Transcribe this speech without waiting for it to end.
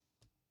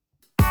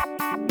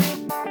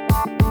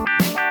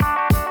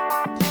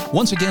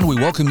Once again, we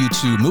welcome you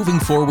to Moving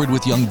Forward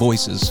with Young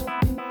Voices.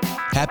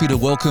 Happy to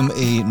welcome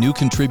a new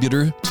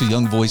contributor to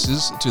Young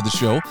Voices to the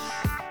show.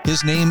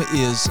 His name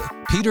is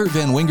Peter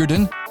Van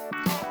Wingerden.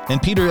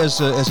 And Peter,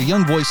 as a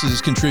Young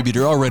Voices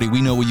contributor, already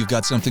we know you've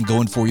got something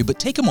going for you, but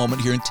take a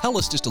moment here and tell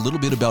us just a little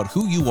bit about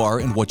who you are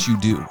and what you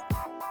do.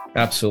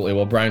 Absolutely.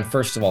 Well, Brian,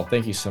 first of all,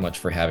 thank you so much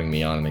for having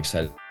me on. I'm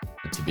excited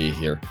to be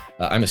here.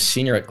 I'm a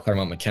senior at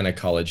Claremont McKenna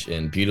College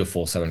in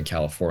beautiful Southern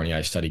California.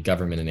 I study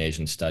government and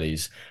Asian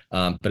studies.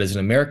 But as an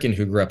American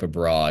who grew up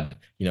abroad,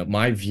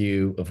 my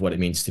view of what it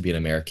means to be an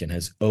American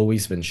has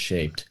always been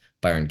shaped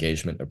by our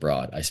engagement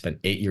abroad. I spent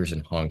 8 years in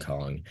Hong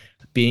Kong,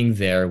 being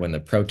there when the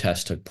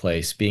protests took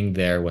place, being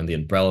there when the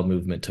umbrella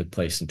movement took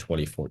place in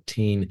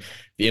 2014,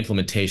 the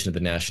implementation of the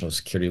national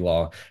security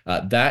law.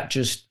 That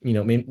just,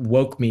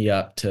 woke me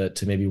up to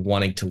maybe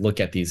wanting to look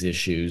at these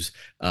issues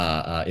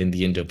in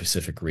the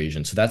Indo-Pacific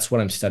region. So that's what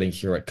I'm studying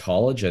here at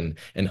college, and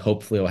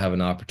hopefully I'll have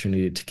an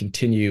opportunity to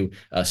continue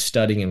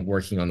studying and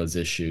working on those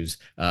issues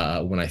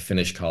when I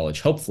finish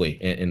college,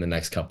 hopefully in the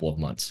next couple of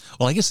months.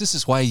 Well, I guess this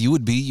is why you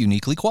would be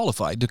uniquely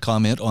qualified to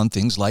comment on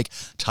things like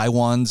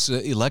Taiwan's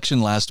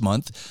election last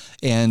month.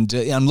 And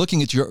I'm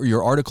looking at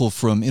your article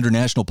from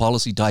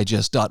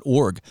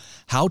internationalpolicydigest.org,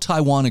 How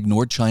Taiwan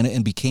Ignored China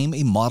and Became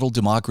a Model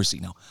Democracy.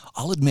 Now,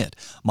 I'll admit,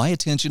 my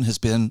attention has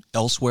been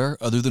elsewhere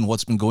other than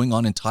what's been going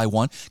on in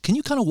Taiwan. Can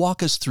you kind of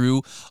walk us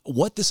through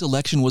what this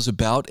election was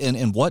about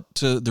and what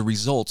the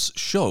results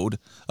showed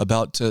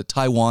about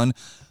Taiwan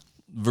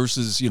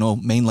versus,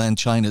 mainland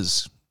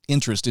China's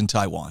interest in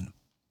Taiwan?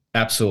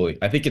 Absolutely.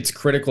 I think it's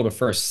critical to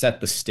first set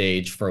the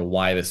stage for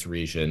why this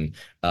region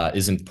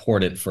is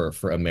important for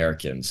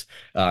Americans.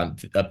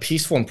 A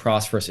peaceful and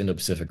prosperous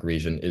Indo-Pacific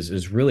region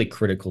is really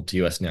critical to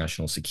U.S.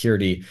 national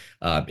security.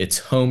 It's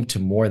home to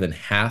more than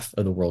half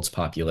of the world's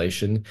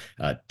population,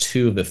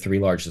 2 of the 3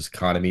 largest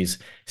economies,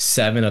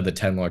 7 of the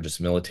 10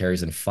 largest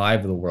militaries, and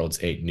 5 of the world's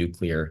 8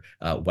 nuclear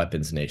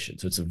weapons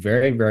nations. So it's a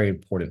very, very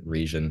important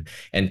region.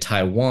 And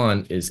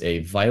Taiwan is a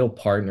vital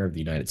partner of the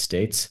United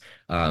States.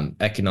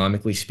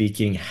 Economically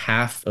speaking,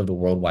 half of the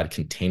worldwide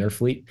container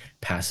fleet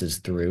passes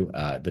through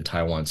the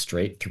Taiwan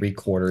Strait.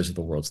 3/4 of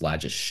the world's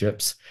largest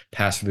ships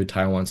pass through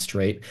Taiwan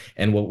Strait.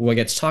 And what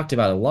gets talked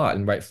about a lot,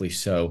 and rightfully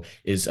so,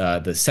 is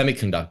the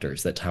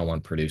semiconductors that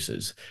Taiwan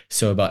produces.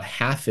 So about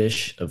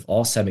half-ish of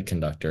all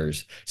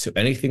semiconductors, so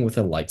anything with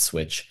a light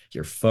switch,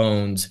 your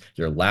phones,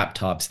 your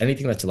laptops,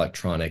 anything that's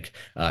electronic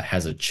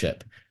has a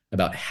chip.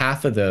 About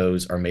half of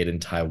those are made in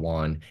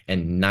Taiwan,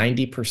 and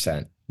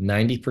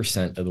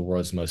 90% of the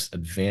world's most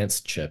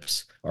advanced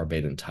chips are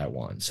made in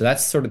Taiwan. So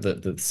that's sort of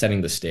the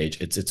setting the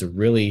stage. It's a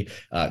really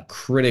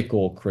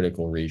critical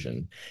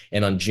region.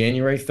 And on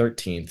January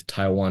 13th,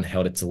 Taiwan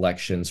held its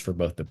elections for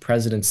both the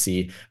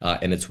presidency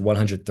and its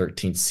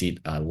 113th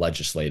seat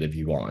legislative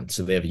yuan.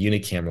 So they have a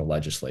unicameral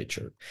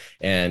legislature.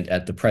 And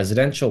at the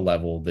presidential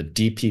level, the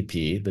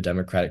DPP, the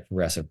Democratic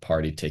Progressive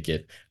Party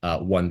ticket,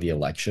 won the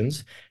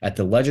elections. At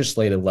the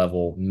legislative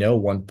level, no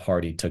one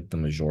party took the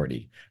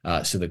majority.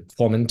 So the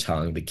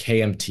Kuomintang, the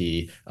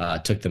KMT,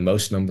 took the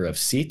most number of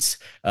seats.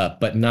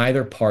 But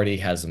neither party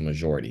has a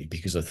majority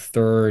because a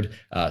third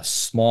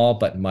small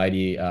but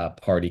mighty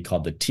party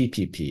called the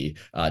TPP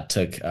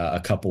took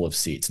a couple of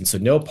seats. And so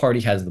no party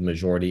has the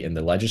majority in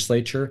the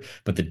legislature,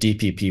 but the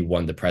DPP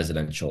won the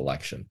presidential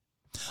election.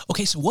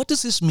 Okay, so what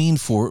does this mean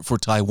for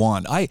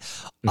Taiwan? I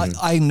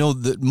know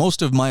that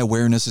most of my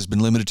awareness has been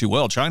limited to,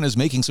 well, China's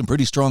making some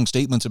pretty strong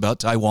statements about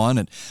Taiwan,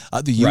 and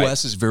the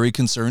U.S. is very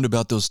concerned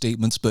about those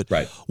statements. But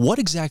what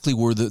exactly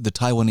were the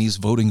Taiwanese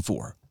voting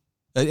for?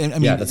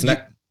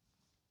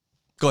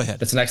 Go ahead.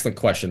 That's an excellent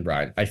question,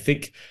 Brian. I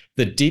think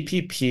the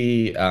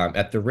DPP,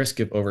 at the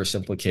risk of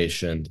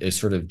oversimplification, is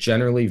sort of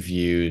generally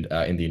viewed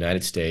in the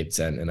United States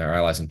and our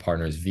allies and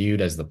partners viewed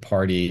as the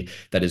party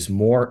that is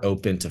more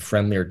open to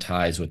friendlier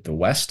ties with the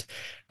West.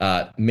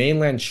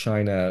 Mainland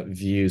China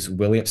views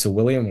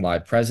William Lai,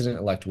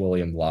 President-elect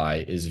William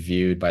Lai, is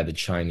viewed by the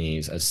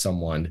Chinese as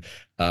someone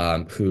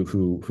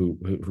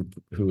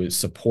who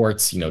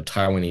supports,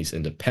 Taiwanese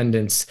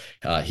independence.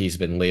 He's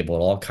been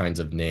labeled all kinds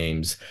of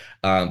names.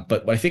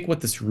 But I think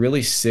what this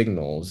really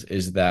signals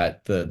is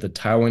that the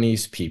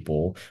Taiwanese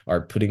people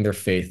are putting their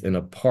faith in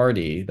a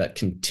party that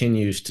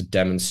continues to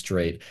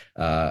demonstrate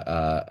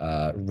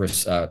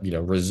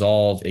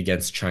resolve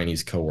against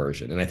Chinese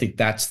coercion. And I think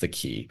that's the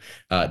key.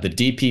 The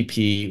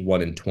DPP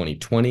won in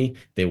 2020.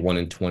 They won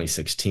in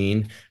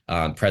 2016.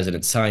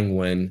 President Tsai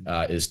Ing-wen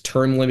is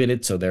term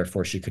limited, so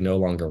therefore she can no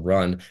longer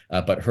run.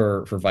 But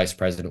her Vice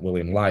President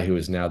William Lai, who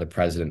is now the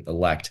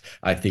president-elect,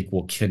 I think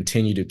will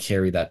continue to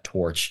carry that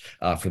torch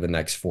for the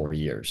next 4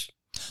 years.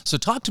 So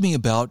talk to me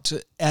about,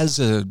 as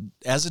a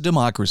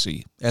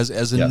democracy, as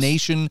a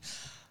nation,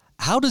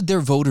 how did their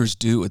voters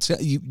do?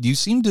 You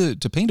seem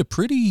to paint a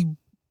pretty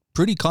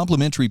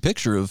complimentary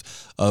picture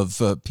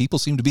of people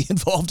seem to be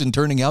involved in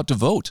turning out to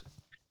vote.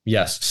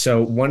 Yes.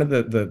 So one of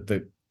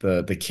the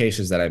the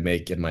cases that I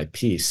make in my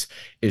piece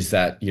is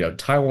that,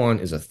 Taiwan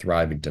is a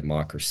thriving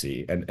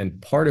democracy,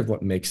 and part of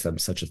what makes them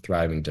such a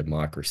thriving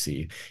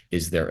democracy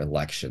is their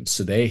elections.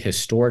 So they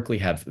historically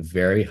have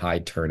very high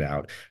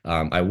turnout.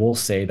 I will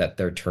say that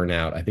their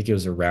turnout, I think it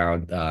was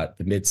around the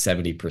mid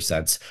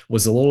 70%,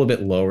 was a little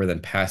bit lower than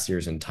past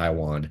years in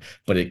Taiwan,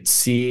 but it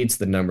exceeds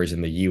the numbers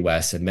in the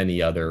US and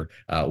many other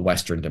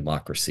Western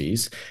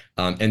democracies.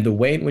 And the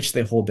way in which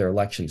they hold their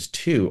elections,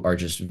 too, are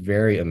just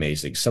very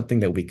amazing, something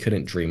that we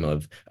couldn't dream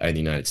of in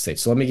the United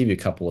States. So let me give you a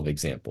couple of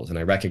examples. And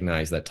I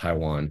recognize that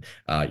Taiwan,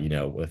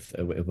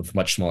 with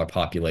much smaller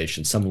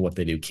population, some of what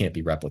they do can't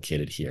be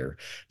replicated here.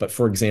 But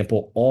for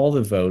example, all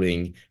the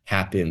voting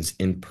happens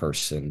in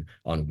person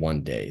on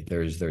one day.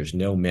 There's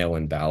no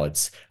mail-in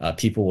ballots.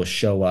 People will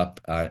show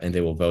up and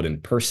they will vote in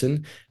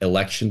person.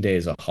 Election day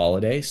is a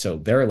holiday. So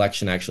their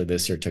election actually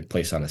this year took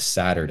place on a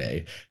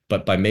Saturday.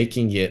 But by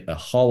making it a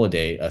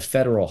holiday, a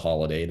federal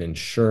holiday, it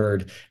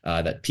ensured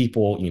that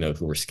people,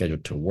 who were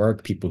scheduled to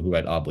work, people who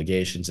had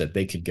obligations, that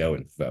they could go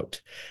and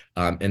vote.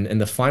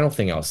 And the final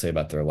thing I'll say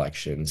about their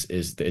elections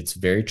is that it's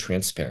very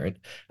transparent.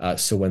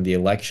 So when the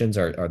elections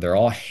they're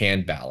all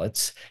hand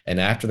ballots, and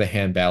after the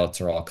hand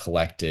ballots are all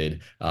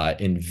collected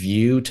in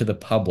view to the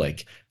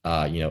public,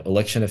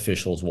 election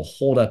officials will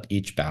hold up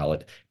each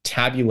ballot,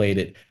 tabulate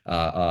it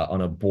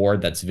on a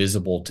board that's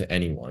visible to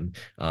anyone.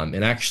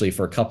 And actually,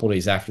 for a couple of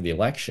days after the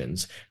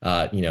elections, there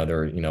are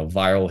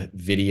viral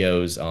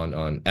videos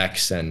on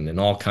X and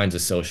all kinds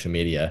of social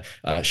media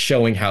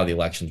showing how the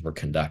elections were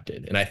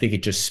conducted. And I think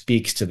it just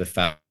speaks to the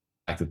fact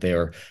that they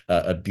are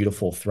a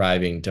beautiful,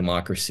 thriving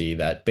democracy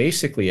that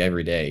basically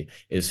every day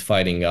is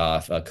fighting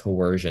off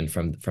coercion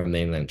from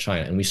mainland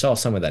China. And we saw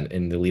some of that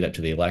in the lead up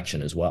to the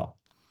election as well.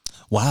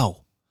 Wow.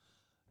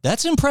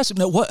 That's impressive.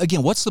 Now,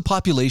 what's the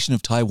population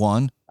of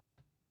Taiwan?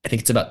 I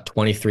think it's about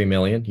 23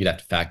 million. You'd have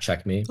to fact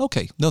check me.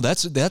 Okay. No,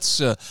 that's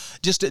just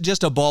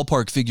a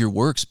ballpark figure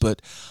works,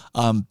 but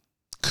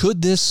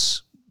could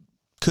this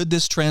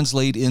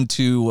translate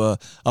into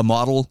a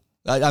model?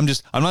 I'm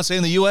not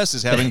saying the US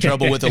is having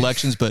trouble with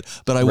elections, but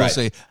I will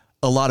say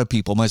a lot of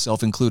people,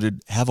 myself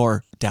included, have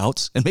our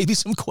doubts and maybe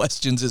some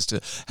questions as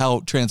to how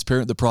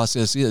transparent the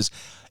process is.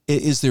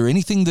 Is there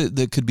anything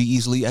that could be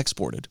easily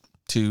exported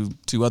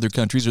to other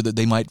countries or that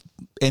they might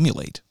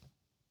emulate?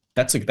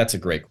 That's a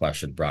great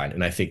question, Brian.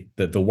 And I think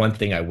that the one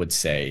thing I would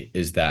say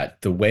is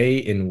that the way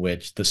in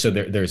which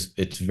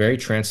it's very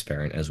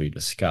transparent, as we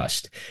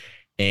discussed.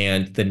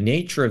 And the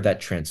nature of that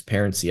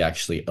transparency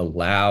actually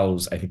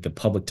allows, I think, the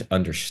public to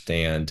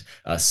understand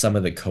some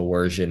of the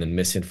coercion and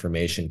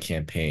misinformation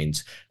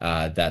campaigns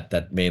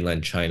that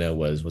mainland China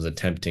was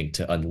attempting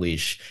to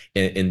unleash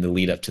in the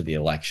lead up to the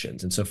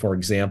elections. And so, for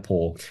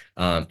example,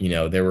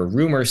 there were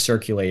rumors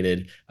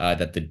circulated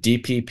that the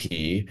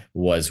DPP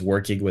was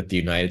working with the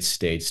United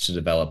States to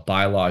develop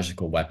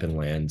biological weapon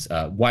labs,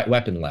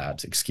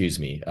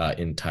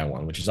 in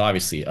Taiwan, which is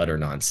obviously utter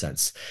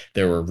nonsense.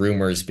 There were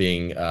rumors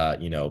being,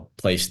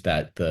 placed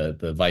that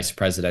the vice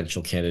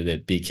presidential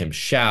candidate, Bi Kim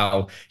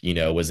Hsiao,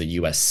 was a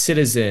U.S.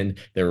 citizen.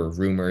 There were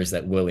rumors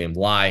that William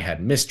Lai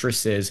had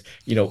mistresses,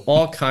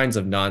 all kinds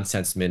of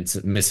nonsense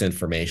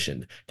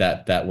misinformation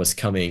that was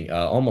coming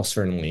almost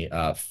certainly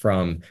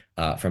from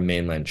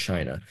mainland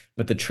China.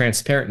 But the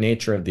transparent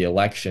nature of the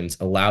elections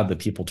allowed the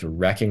people to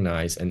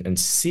recognize and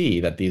see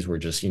that these were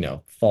just,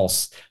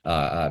 false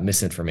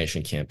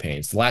misinformation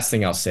campaigns. The last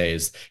thing I'll say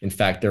is, in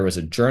fact, there was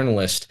a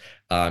journalist,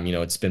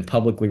 it's been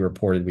publicly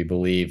reported, we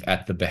believe,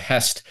 at the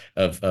behest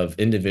of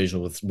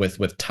individuals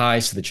with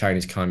ties to the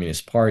Chinese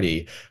Communist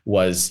Party,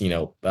 was,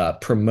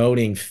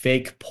 promoting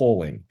fake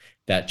polling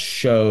that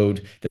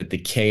showed that the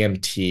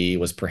KMT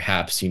was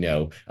perhaps,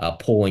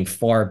 polling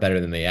far better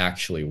than they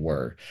actually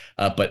were.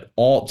 But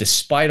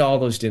despite all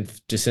those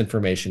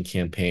disinformation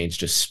campaigns,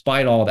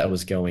 despite all that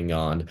was going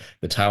on,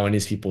 the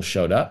Taiwanese people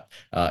showed up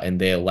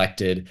and they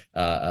elected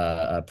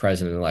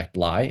President-elect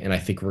Lai. And I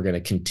think we're going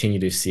to continue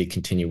to see a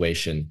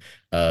continuation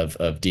of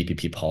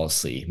DPP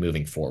policy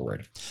moving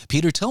forward.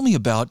 Peter, tell me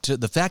about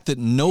the fact that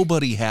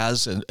nobody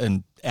has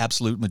an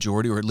absolute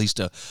majority, or at least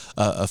a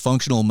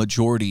functional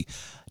majority.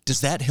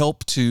 Does that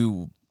help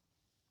to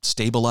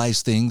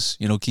stabilize things?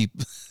 Keep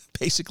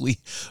basically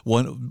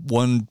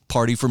one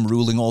party from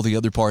ruling all the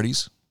other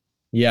parties?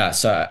 Yeah,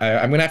 so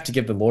I'm going to have to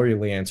give the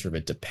lawyerly answer of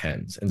it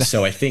depends. And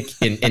so I think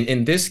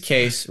in this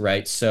case,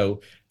 right,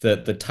 so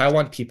the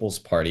Taiwan People's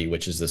Party,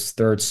 which is this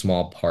third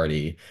small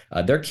party,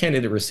 their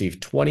candidate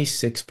received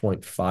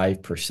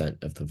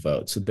 26.5% of the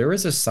vote. So there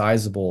is a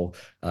sizable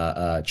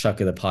chunk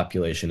of the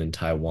population in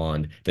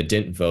Taiwan that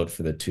didn't vote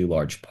for the two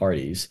large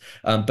parties.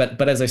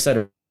 But as I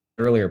said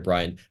earlier,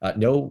 Brian,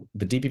 no,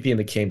 the DPP and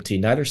the KMT,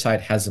 neither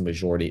side has a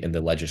majority in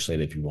the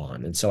legislative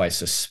yuan. And so I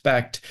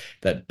suspect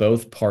that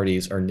both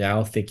parties are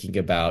now thinking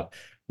about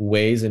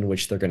ways in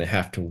which they're going to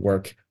have to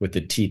work with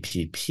the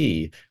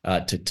TPP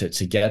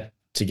to get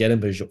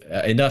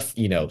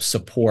enough,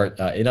 support,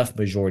 enough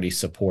majority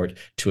support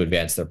to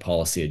advance their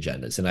policy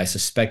agendas. And I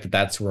suspect that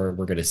that's where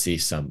we're going to see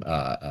some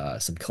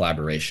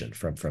collaboration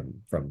from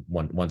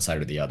one side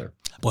or the other.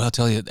 Boy, I'll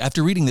tell you,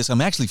 after reading this,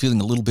 I'm actually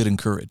feeling a little bit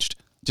encouraged.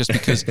 just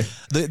because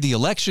the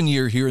election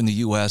year here in the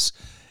U.S.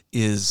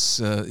 is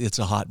it's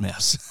a hot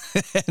mess.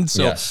 And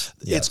so Yes.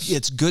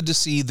 it's good to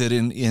see that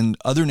in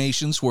other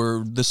nations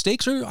where the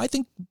stakes are, I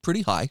think,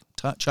 pretty high,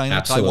 China,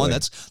 Absolutely.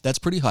 Taiwan, that's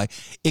pretty high,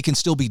 it can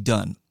still be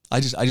done. I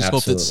just hope that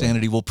Absolutely.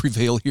 sanity will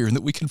prevail here and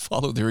that we can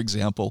follow their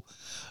example.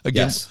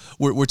 Again, Yes.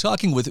 we're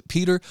talking with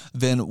Peter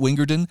Van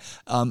Wingerden.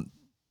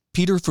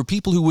 Peter, for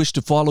people who wish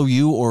to follow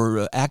you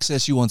or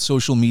access you on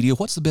social media,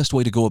 what's the best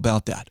way to go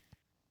about that?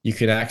 You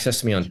can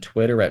access me on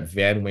Twitter at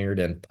Van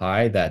Wingerden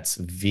Pi. That's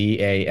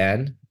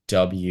VanWingerden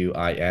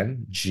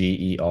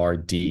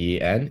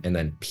and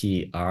then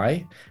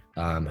PI.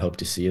 Hope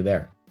to see you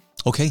there.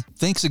 Okay,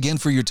 thanks again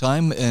for your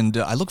time, and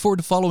I look forward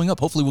to following up.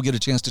 Hopefully we'll get a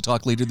chance to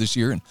talk later this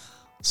year and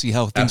see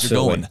how things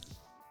Absolutely. are going.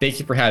 Thank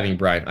you for having me,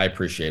 Brian. I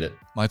appreciate it.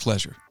 My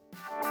pleasure.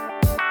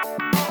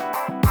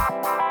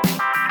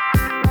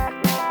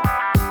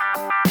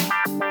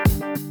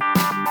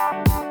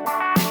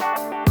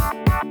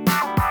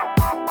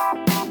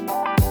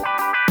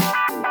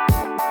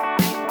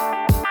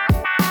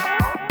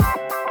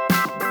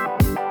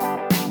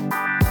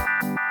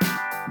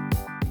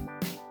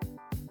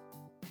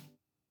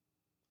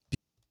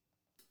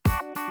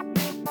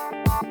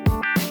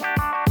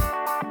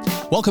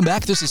 Welcome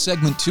back. This is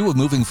segment 2 of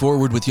Moving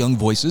Forward with Young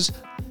Voices.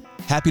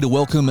 Happy to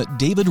welcome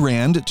David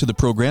Rand to the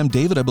program.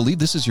 David, I believe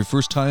this is your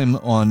first time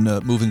on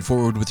Moving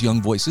Forward with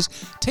Young Voices.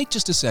 Take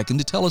just a second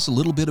to tell us a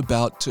little bit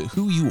about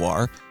who you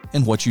are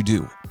and what you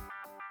do.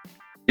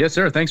 Yes,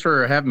 sir. Thanks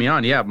for having me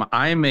on. Yeah,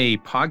 I'm a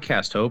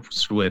podcast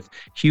host with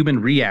Human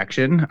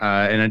Reaction,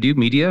 and I do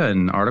media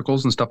and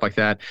articles and stuff like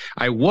that.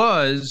 I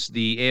was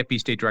the AFP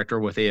state director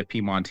with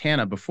AFP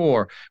Montana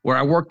before, where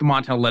I worked the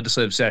Montana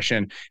legislative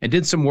session and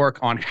did some work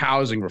on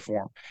housing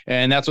reform.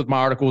 And that's what my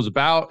article was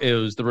about. It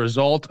was the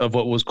result of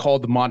what was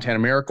called the Montana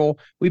Miracle.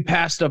 We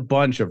passed a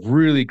bunch of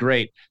really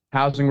great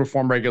housing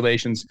reform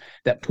regulations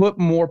that put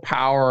more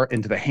power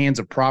into the hands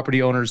of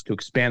property owners to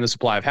expand the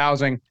supply of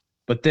housing.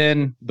 But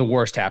then the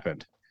worst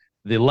happened.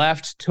 The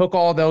left took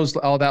all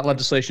that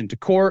legislation to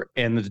court,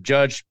 and the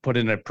judge put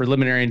in a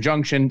preliminary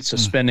injunction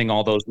suspending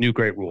all those new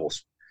great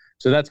rules.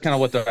 So that's kind of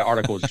what the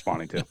article is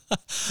responding to.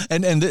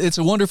 And it's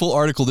a wonderful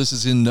article. This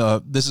is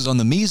on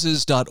the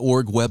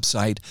Mises.org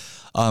website.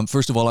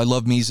 First of all, I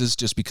love Mises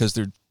just because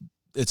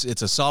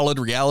it's a solid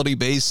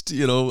reality-based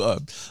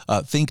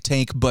think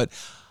tank. But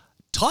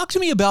talk to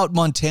me about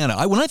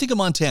Montana. When I think of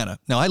Montana,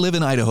 now I live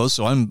in Idaho,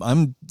 so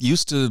I'm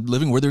used to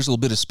living where there's a little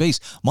bit of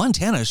space.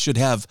 Montana should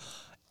have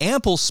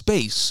ample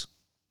space,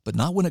 but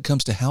not when it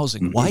comes to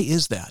housing. Mm-hmm. Why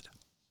is that?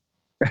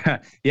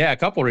 Yeah, a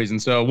couple of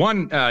reasons. So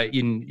one,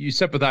 you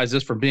sympathize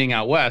this from being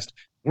out west.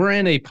 We're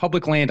in a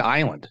public land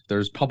island.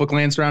 There's public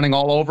land surrounding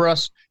all over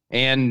us,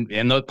 and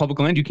in the public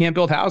land, you can't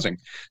build housing.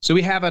 So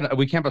we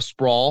can't have a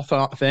sprawl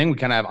thing. We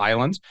kind of have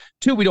islands.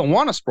 2, we don't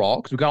want to sprawl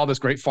because we got all this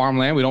great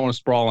farmland. We don't want to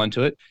sprawl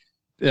into it.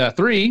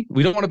 3,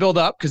 we don't want to build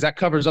up because that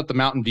covers up the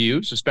mountain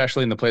views,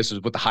 especially in the places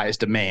with the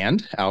highest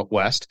demand out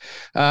west.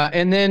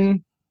 And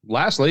then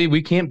lastly,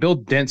 we can't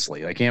build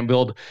densely. I can't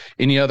build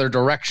any other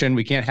direction.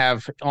 We can't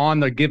have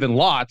on the given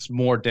lots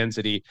more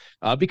density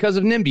because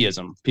of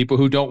NIMBYism, people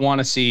who don't want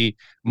to see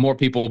more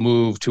people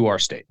move to our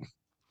state.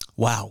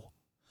 Wow.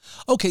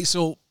 Okay,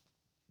 so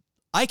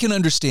I can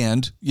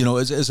understand,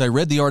 as I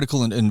read the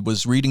article and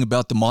was reading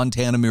about the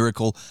Montana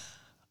Miracle,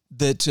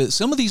 that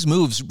some of these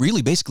moves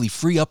really basically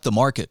free up the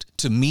market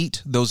to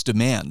meet those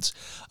demands.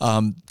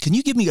 Can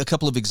you give me a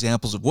couple of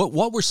examples of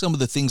what were some of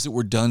the things that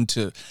were done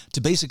to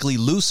basically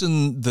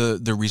loosen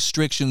the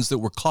restrictions that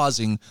were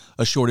causing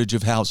a shortage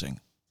of housing?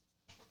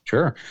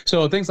 Sure.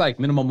 So things like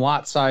minimum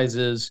lot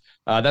sizes,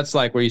 that's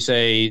like where you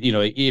say,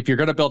 if you're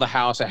going to build a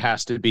house, it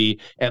has to be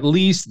at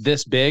least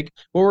this big.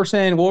 Well, we're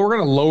saying, we're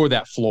going to lower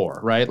that floor,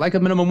 right? Like a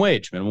minimum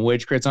wage. Minimum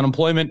wage creates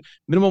unemployment.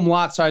 Minimum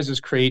lot sizes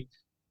create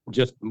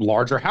just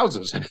larger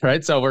houses,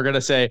 right? So we're going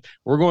to say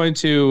we're going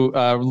to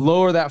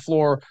lower that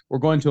floor. We're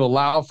going to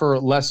allow for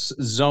less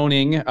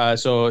zoning.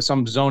 So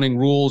some zoning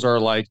rules are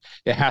like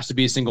it has to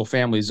be a single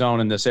family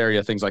zone in this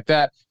area, things like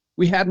that.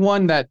 We had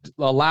one that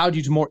allowed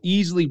you to more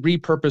easily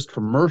repurpose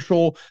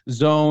commercial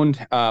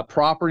zoned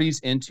properties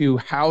into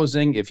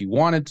housing if you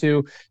wanted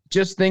to.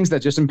 Just things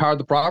that just empowered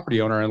the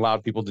property owner and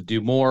allowed people to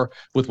do more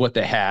with what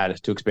they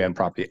had to expand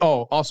property.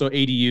 Oh, also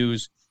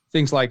ADUs.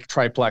 Things like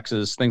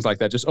triplexes, things like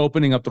that, just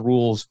opening up the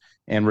rules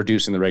and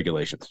reducing the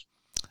regulations.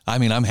 I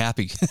mean, I'm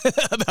happy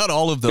about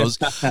all of those.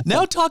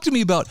 Now talk to me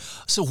about,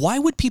 so why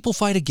would people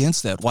fight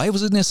against that? Why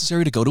was it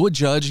necessary to go to a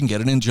judge and get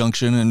an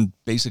injunction and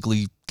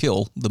basically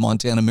kill the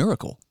Montana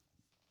Miracle?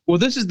 Well,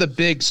 this is the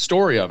big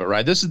story of it,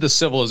 right? This is the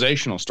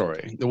civilizational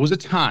story. There was a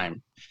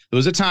time There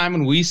was a time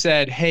when we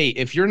said, hey,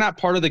 if you're not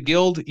part of the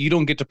guild, you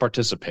don't get to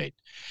participate.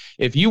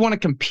 If you want to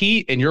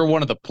compete and you're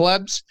one of the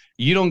plebs,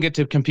 you don't get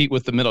to compete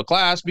with the middle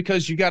class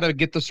because you got to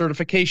get the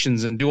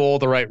certifications and do all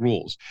the right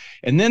rules.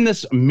 And then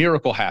this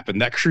miracle happened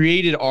that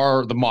created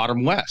the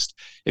modern West.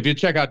 If you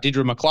check out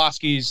Deirdre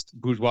McCloskey's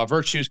Bourgeois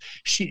Virtues,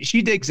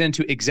 she digs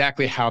into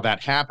exactly how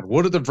that happened.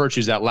 What are the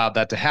virtues that allowed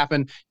that to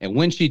happen? And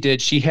when she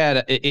did,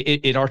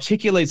 it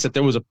articulates that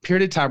there was a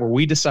period of time where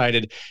we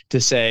decided to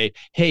say,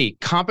 hey,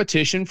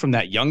 competition from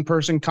that young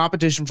person,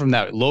 competition from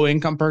that low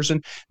income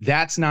person,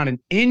 that's not an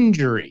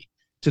injury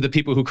to the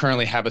people who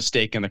currently have a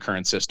stake in the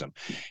current system.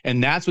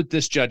 And that's what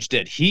this judge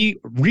did. He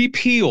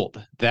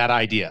repealed that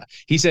idea.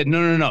 He said,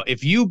 no.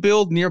 If you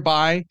build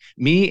nearby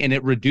me and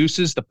it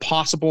reduces the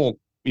possible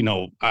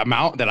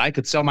amount that I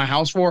could sell my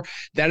house for,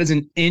 that is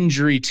an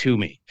injury to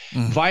me,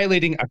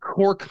 violating a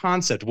core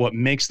concept of what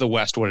makes the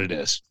West what it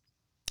is.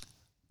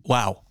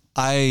 Wow.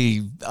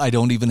 I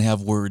don't even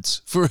have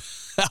words for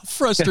how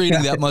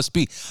frustrating that must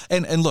be.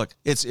 And look,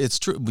 it's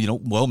true.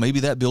 Well, maybe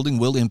that building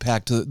will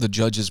impact the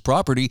judge's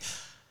property,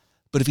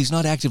 but if he's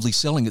not actively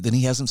selling it, then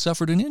he hasn't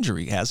suffered an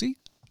injury, has he?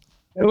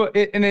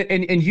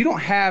 And you don't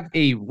have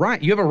a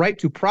right. You have a right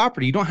to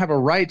property. You don't have a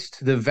right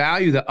to the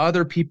value that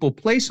other people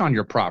place on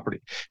your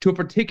property, to a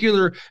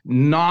particular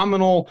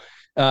nominal,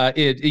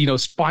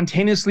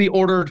 spontaneously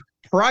ordered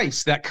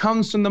price that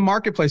comes from the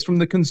marketplace, from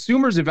the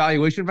consumer's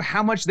evaluation of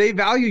how much they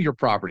value your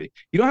property.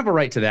 You don't have a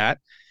right to that.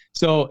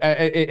 So,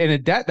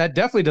 that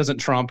definitely doesn't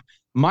trump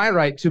my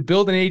right to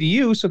build an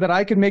ADU so that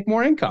I can make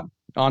more income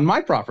on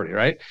my property,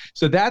 right?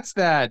 So that's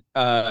that,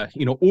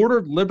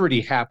 ordered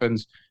liberty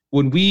happens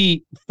when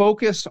we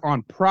focus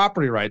on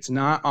property rights,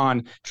 not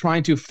on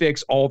trying to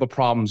fix all the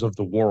problems of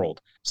the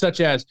world, such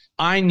as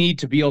I need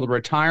to be able to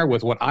retire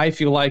with what I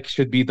feel like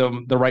should be the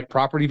right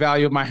property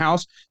value of my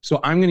house. So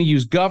I'm going to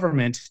use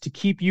government to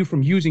keep you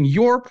from using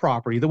your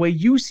property the way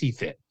you see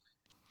fit.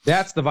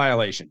 That's the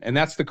violation. And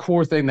that's the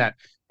core thing that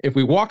if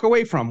we walk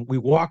away from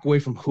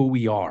who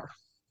we are.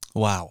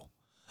 Wow.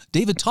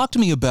 David, talk to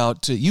me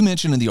about, you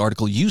mentioned in the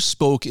article, you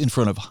spoke in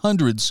front of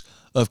hundreds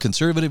of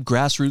conservative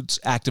grassroots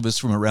activists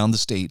from around the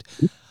state.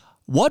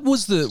 What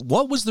was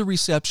the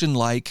reception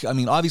like? I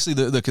mean, obviously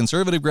the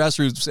conservative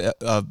grassroots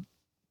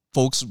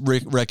folks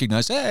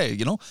recognize, hey,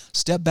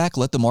 step back,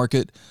 let the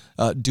market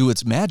do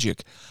its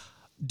magic.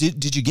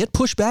 Did you get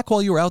pushback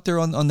while you were out there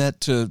on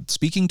that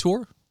speaking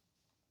tour?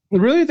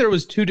 Really, there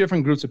was two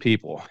different groups of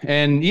people.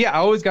 And I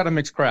always got a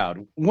mixed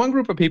crowd. One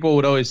group of people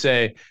would always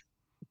say,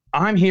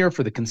 I'm here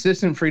for the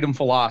consistent freedom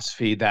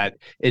philosophy that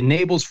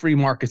enables free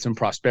markets and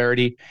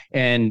prosperity.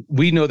 And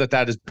we know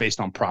that is based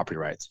on property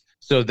rights.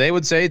 So they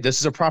would say this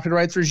is a property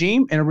rights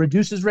regime and it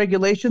reduces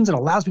regulations and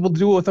allows people to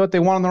do with what they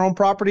want on their own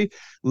property.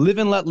 Live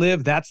and let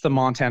live. That's the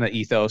Montana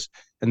ethos.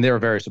 And they're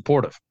very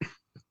supportive.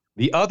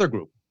 The other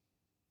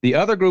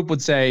group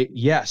would say,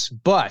 yes,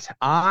 but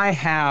I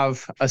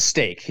have a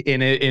stake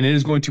in it and it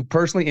is going to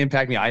personally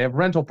impact me. I have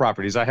rental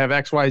properties. I have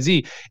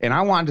XYZ, and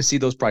I wanted to see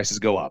those prices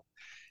go up.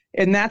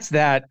 And that's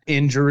that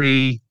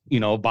injury,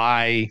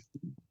 by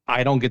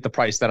I don't get the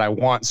price that I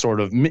want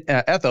sort of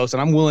ethos,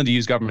 and I'm willing to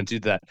use government to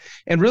do that.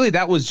 And really,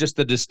 that was just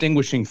the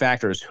distinguishing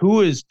factors. Who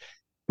is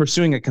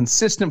pursuing a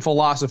consistent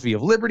philosophy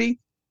of liberty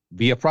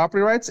via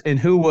property rights, and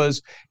who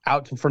was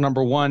out for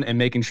number one and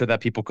making sure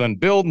that people couldn't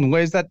build in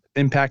ways that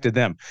impacted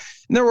them.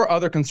 And there were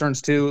other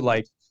concerns too,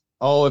 like,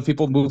 if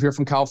people move here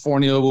from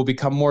California, we'll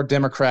become more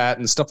Democrat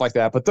and stuff like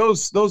that. But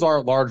those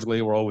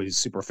were always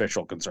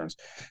superficial concerns.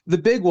 The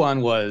big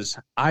one was,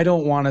 I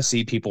don't want to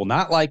see people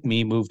not like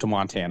me move to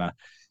Montana.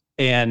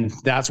 And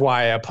that's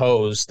why I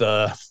oppose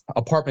the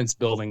apartments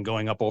building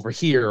going up over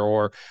here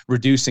or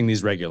reducing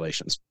these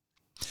regulations.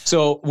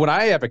 So what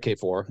I advocate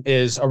for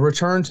is a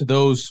return to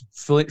those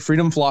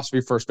freedom philosophy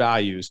first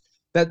values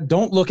that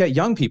don't look at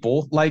young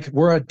people like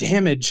we're a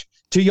damage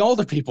to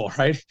older people,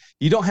 right?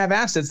 You don't have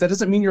assets. That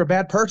doesn't mean you're a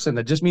bad person.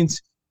 That just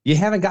means you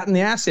haven't gotten the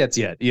assets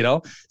yet,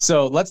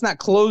 So let's not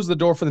close the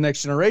door for the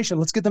next generation.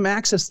 Let's get them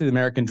access to the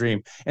American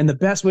dream. And the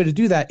best way to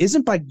do that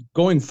isn't by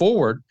going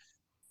forward.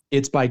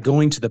 It's by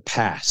going to the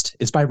past.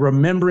 It's by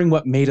remembering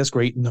what made us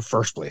great in the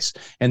first place.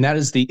 And that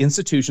is the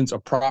institutions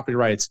of property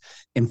rights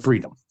and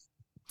freedom.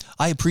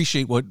 I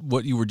appreciate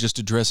what you were just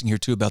addressing here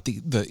too about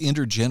the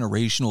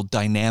intergenerational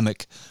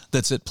dynamic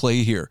that's at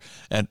play here.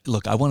 And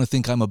look, I want to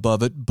think I'm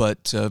above it,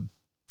 but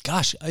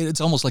gosh,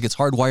 it's almost like it's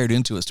hardwired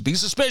into us to be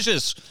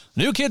suspicious.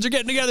 New kids are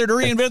getting together to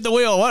reinvent the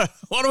wheel.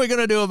 What are we going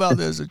to do about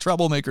this? They're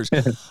troublemakers.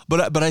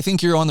 But I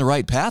think you're on the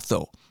right path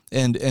though.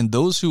 And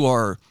those who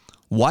are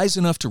wise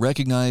enough to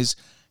recognize,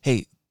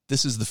 hey,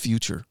 this is the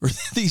future. Or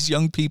these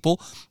young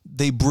people,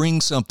 they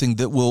bring something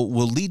that will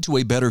lead to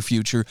a better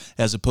future,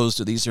 as opposed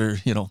to these are,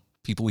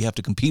 people we have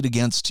to compete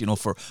against,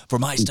 for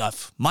my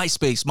stuff, my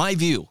space, my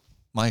view,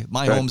 my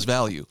right. Home's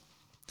value.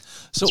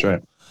 So that's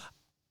right.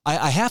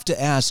 I have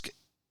to ask,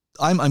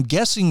 I'm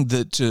guessing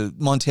that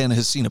Montana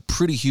has seen a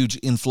pretty huge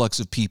influx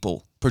of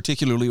people,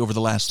 particularly over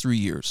the last 3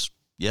 years.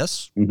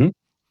 Yes? Mm-hmm.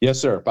 Yes,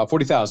 sir. About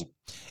 40,000.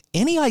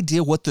 Any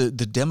idea what the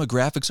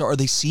demographics are? Are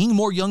they seeing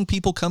more young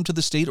people come to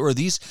the state, or are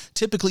these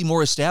typically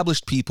more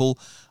established people,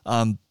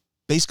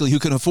 basically who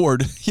can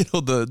afford,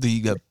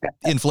 the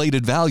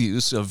inflated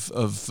values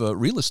of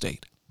real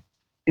estate?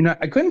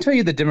 I couldn't tell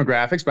you the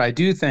demographics, but I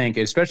do think,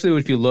 especially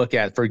if you look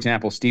at, for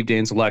example, Steve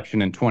Daines'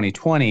 election in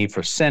 2020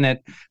 for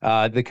Senate,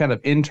 the kind of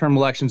interim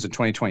elections in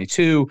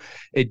 2022,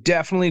 it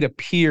definitely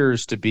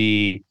appears to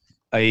be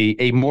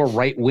a more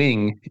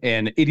right-wing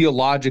and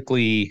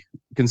ideologically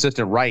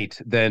consistent right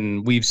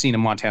than we've seen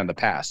in Montana in the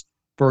past.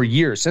 For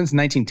years, since the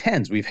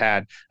 1910s, we've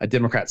had a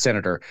Democrat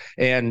senator.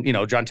 And,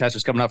 Jon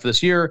Tester's coming up for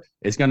this year.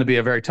 It's going to be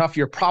a very tough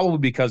year, probably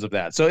because of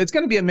that. So it's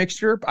going to be a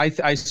mixture.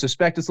 I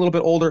suspect it's a little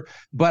bit older,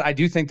 but I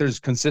do think there's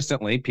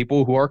consistently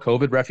people who are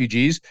COVID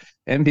refugees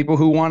and people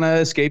who want to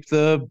escape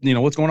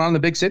what's going on in the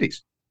big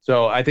cities.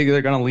 So I think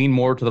they're going to lean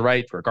more to the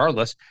right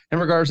regardless, in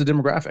regards to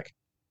demographic.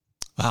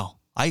 Wow.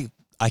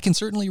 I can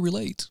certainly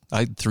relate.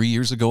 3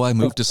 years ago, I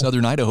moved to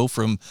Southern Idaho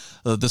from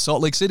the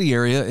Salt Lake City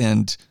area,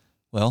 and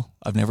well,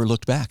 I've never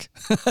looked back.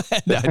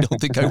 And I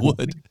don't think I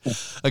would.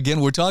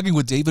 Again, we're talking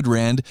with David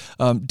Rand.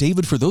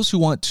 David, for those who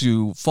want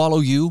to follow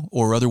you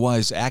or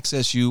otherwise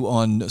access you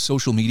on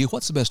social media,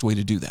 what's the best way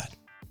to do that?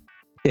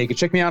 Yeah, you can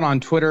check me out on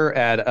Twitter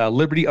at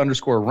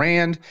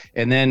Liberty_Rand,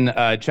 and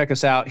then check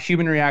us out,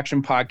 Human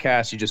Reaction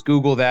Podcast. You just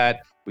Google that.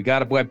 We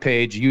got a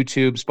webpage,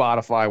 YouTube,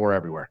 Spotify, we're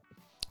everywhere.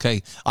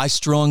 Okay. I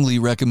strongly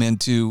recommend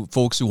to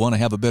folks who want to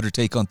have a better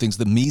take on things,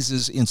 the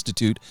Mises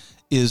Institute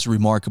is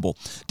remarkable.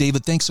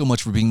 David, thanks so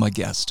much for being my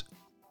guest.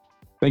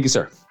 Thank you,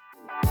 sir.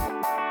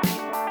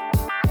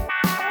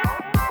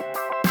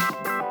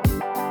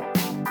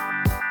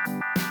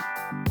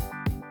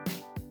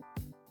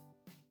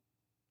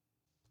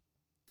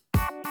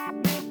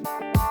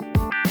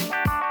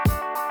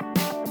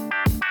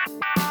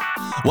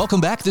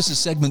 Welcome back. This is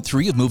segment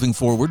 3 of Moving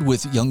Forward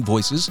with Young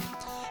Voices.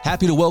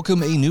 Happy to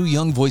welcome a new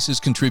Young Voices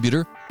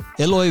contributor.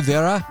 Eloy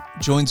Vera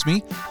joins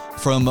me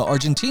from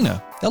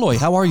Argentina. Eloy,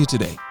 how are you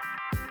today?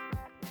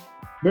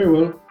 Very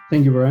well.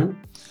 Thank you,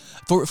 Brian.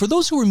 For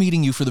those who are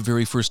meeting you for the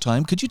very first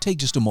time, could you take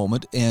just a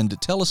moment and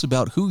tell us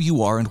about who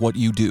you are and what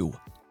you do?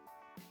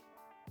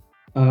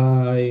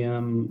 I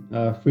am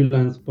a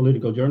freelance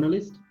political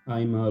journalist.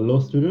 I'm a law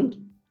student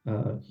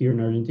here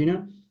in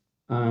Argentina.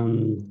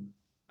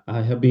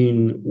 I have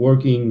been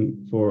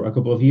working for a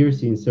couple of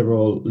years in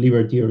several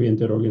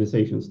liberty-oriented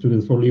organizations,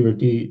 Students for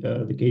Liberty,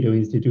 the Cato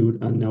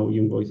Institute, and now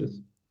Young Voices.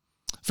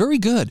 Very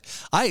good.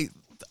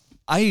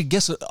 I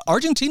guess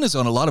Argentina's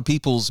on a lot of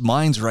people's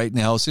minds right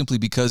now simply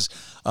because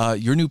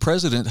your new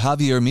president,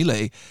 Javier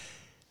Milei,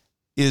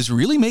 is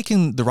really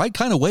making the right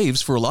kind of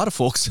waves for a lot of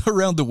folks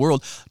around the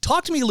world.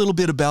 Talk to me a little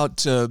bit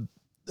about,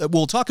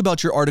 we'll talk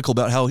about your article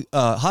about how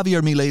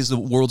Javier Milei is the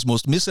world's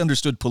most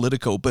misunderstood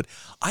politico, but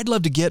I'd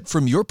love to get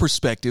from your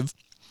perspective,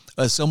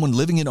 as someone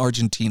living in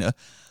Argentina,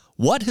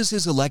 what has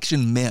his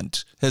election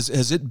meant?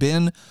 Has it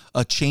been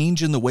a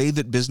change in the way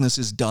that business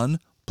is done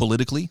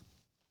politically?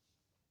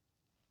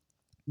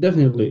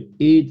 Definitely.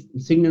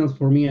 It signals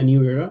for me a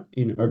new era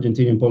in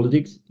Argentinian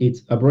politics.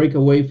 It's a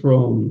breakaway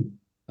from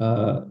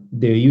the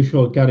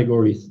usual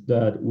categories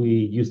that we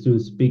used to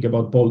speak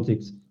about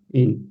politics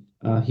in.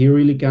 He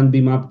really can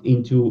be mapped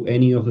into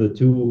any of the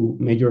two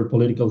major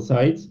political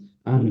sides,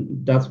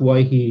 and that's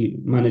why he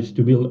managed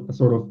to build a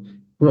sort of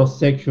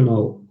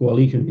cross-sectional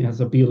coalition. He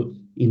has appeal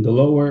in the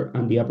lower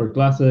and the upper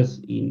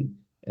classes in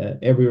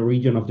every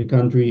region of the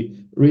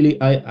country. Really,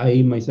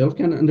 I myself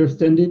can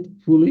understand it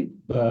fully,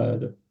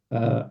 but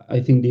I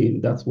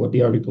think that's what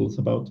the article is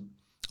about.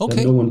 Okay.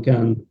 That no one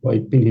can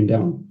quite pin him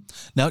down.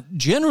 Now,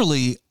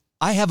 generally,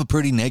 I have a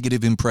pretty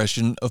negative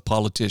impression of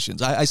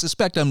politicians. I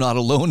suspect I'm not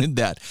alone in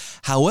that.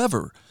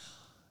 However,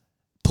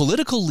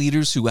 political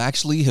leaders who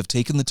actually have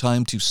taken the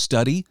time to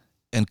study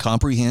and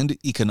comprehend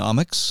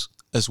economics,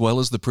 as well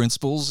as the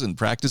principles and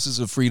practices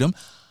of freedom,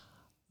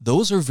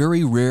 those are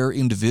very rare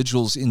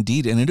individuals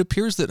indeed. And it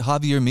appears that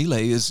Javier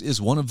Milei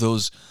is one of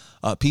those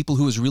people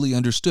who has really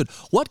understood.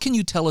 What can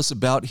you tell us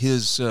about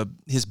his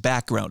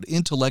background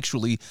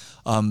intellectually?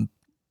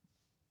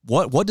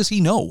 What does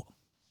he know?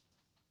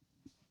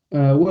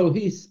 Well,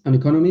 he's an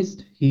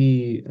economist.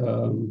 He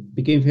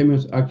became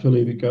famous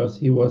actually because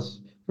he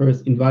was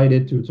first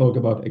invited to talk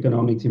about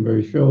economics in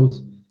various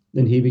shows.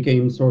 Then he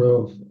became sort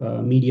of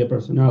a media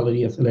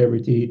personality, a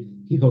celebrity.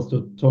 He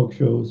hosted talk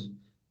shows.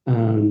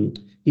 And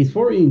his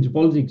foray into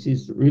politics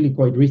is really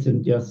quite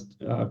recent, just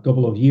a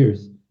couple of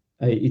years.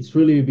 It's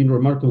really been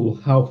remarkable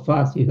how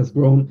fast he has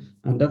grown.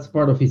 And that's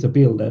part of his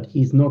appeal, that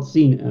he's not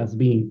seen as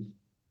being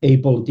a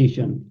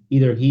politician,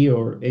 either he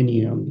or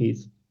any on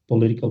his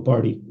political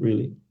party,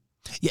 really.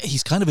 Yeah,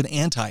 he's kind of an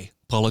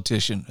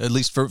anti-politician, at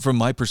least from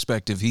my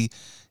perspective. He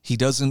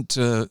doesn't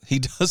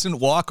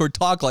walk or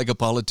talk like a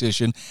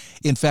politician.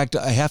 In fact,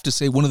 I have to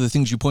say one of the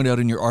things you point out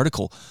in your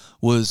article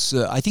was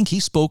I think he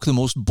spoke the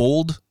most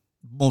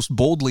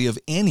boldly of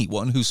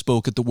anyone who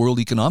spoke at the World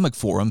Economic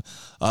Forum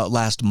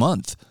last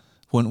month,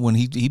 when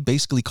he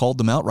basically called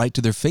them out right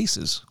to their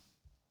faces.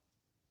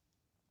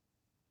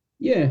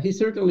 Yeah, he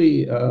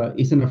certainly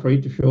isn't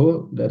afraid to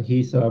show that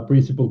he's a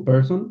principled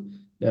person,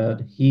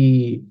 that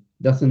he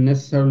doesn't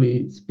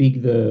necessarily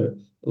speak the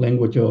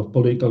language of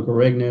political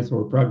correctness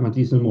or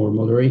pragmatism or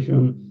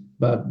moderation,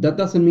 but that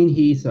doesn't mean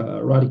he's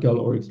a radical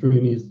or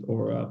extremist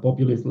or a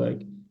populist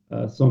like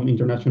some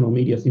international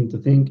media seem to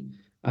think.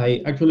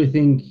 I actually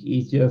think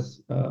he's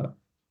just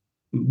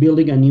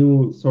building a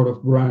new sort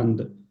of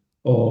brand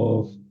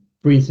of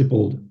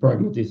principled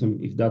pragmatism,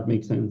 if that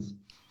makes sense.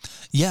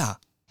 Yeah.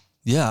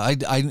 Yeah,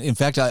 in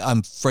fact,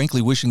 I'm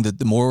frankly wishing that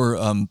the more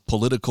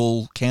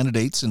political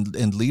candidates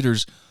and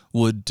leaders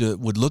would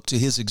look to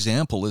his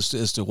example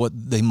as to what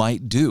they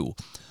might do.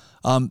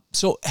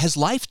 So, has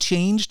life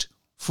changed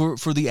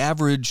for the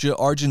average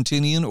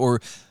Argentinian, or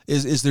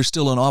is there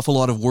still an awful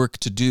lot of work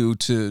to do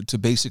to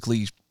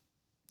basically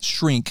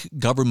shrink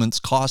government's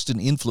cost and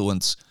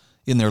influence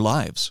in their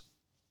lives?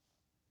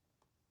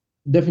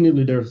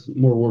 Definitely, there's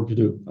more work to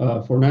do.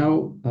 For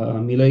now,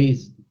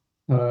 Milei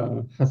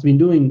has been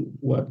doing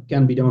what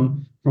can be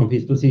done from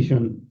his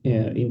position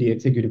in the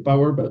executive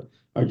power, but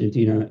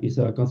Argentina is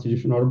a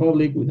constitutional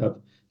republic. We have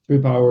three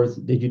powers.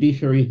 The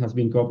judiciary has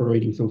been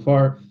cooperating so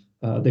far.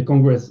 The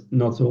Congress,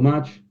 not so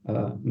much.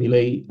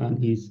 Milei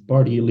and his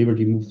party,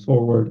 Liberty Moves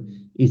Forward,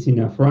 is in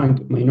a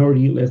frank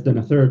minority, less than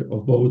a third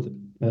of both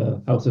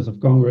houses of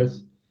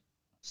Congress.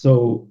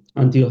 So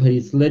until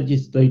his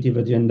legislative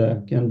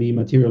agenda can be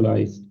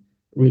materialized,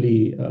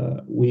 really,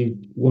 we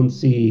won't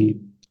see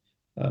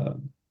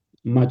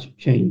much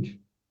change.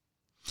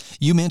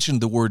 You mentioned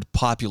the word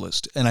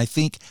populist, and I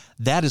think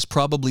that is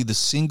probably the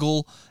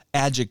single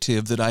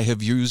adjective that I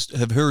have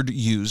heard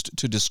used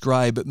to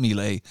describe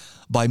Milei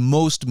by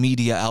most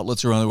media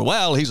outlets around the world.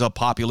 Well, he's a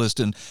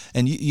populist, and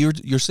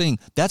you're saying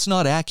that's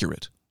not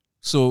accurate.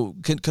 So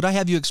could I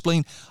have you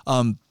explain,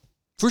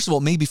 first of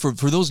all, maybe for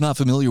those not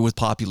familiar with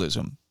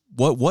populism,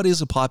 what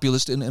is a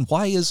populist, and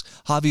why is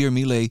Javier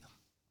Milei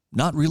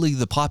not really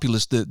the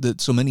populist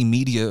that so many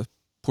media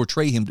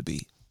portray him to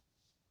be?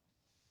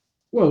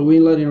 Well, we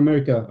in Latin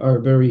America are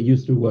very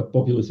used to what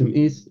populism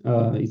is.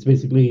 It's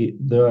basically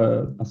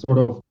a sort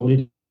of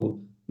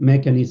political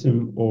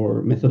mechanism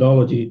or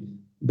methodology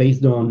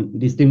based on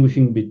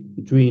distinguishing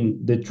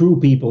between the true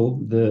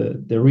people,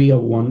 the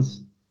real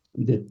ones,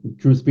 the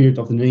true spirit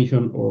of the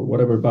nation, or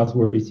whatever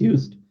buzzword is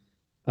used,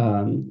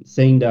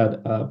 saying that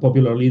a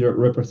popular leader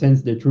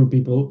represents the true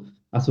people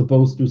as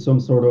opposed to some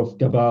sort of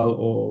cabal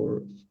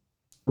or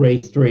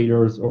race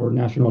traders or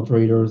national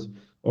traders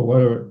or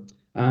whatever.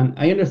 And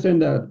I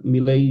understand that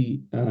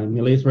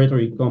Milei's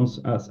rhetoric comes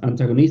as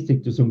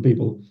antagonistic to some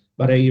people,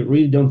 but I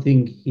really don't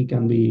think he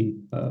can be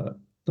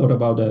thought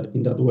about that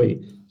in that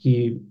way.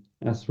 He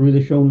has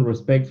really shown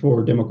respect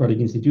for democratic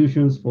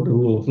institutions, for the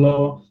rule of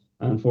law,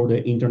 and for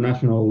the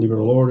international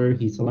liberal order.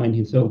 He's aligned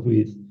himself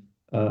with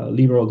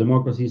liberal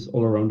democracies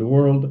all around the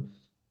world.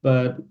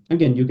 But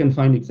again, you can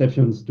find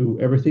exceptions to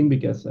everything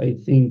because I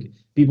think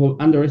people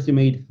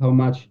underestimate how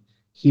much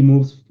he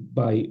moves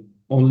by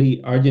only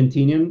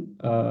Argentinian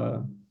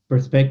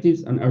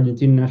perspectives and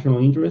Argentine national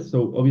interests.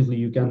 So obviously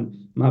you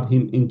can map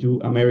him into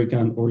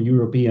American or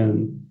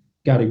European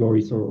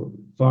categories, or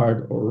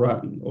far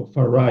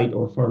right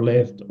or far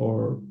left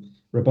or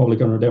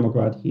Republican or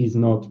Democrat. He's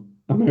not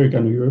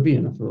American or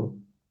European after all.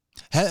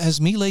 Has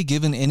Milei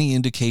given any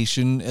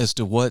indication as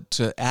to what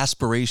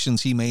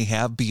aspirations he may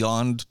have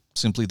beyond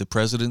simply the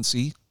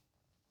presidency?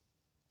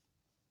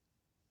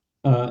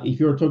 If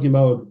you're talking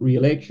about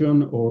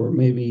re-election or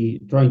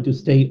maybe trying to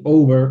stay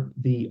over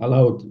the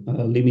allowed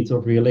limits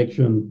of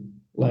re-election,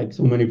 like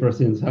so many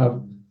presidents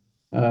have,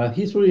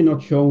 he's really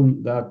not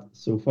shown that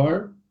so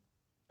far.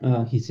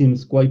 He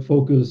seems quite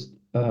focused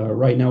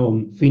right now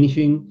on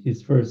finishing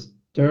his first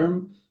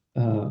term,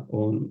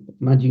 on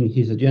managing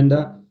his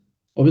agenda.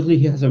 Obviously,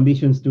 he has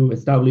ambitions to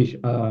establish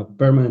a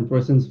permanent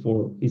presence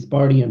for his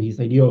party and his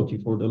ideology,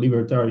 for the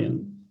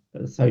libertarian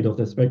side of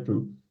the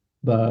spectrum.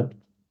 But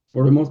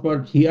for the most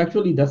part, he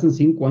actually doesn't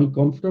seem quite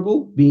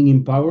comfortable being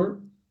in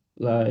power.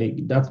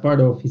 Like, that's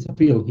part of his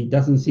appeal. He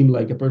doesn't seem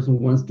like a person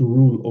who wants to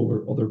rule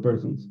over other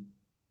persons.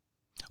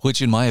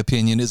 Which, in my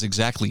opinion, is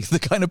exactly the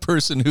kind of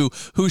person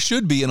who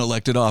should be in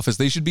elected office.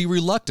 They should be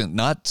reluctant,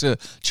 not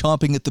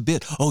chomping at the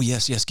bit. Oh,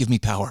 yes, give me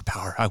power.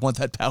 I want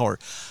that power.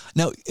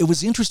 Now, it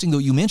was interesting, though,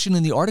 you mentioned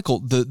in the article,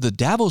 the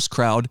Davos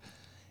crowd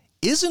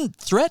isn't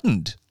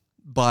threatened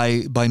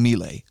by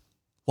Milei.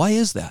 Why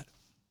is that?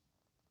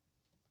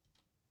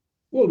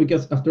 Well,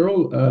 because after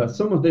all,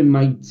 some of them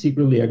might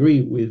secretly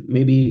agree with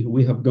maybe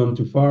we have gone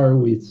too far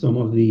with some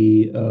of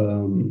the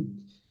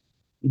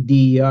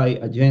DEI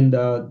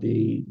agenda,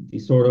 the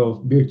sort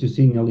of virtue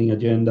signaling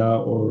agenda,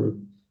 or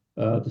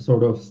the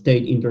sort of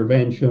state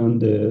intervention,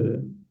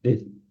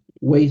 the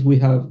ways we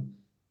have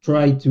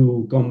tried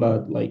to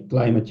combat like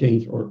climate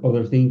change or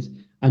other things.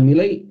 And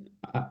Milei,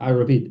 I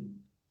repeat,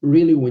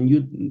 really when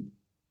you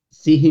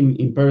see him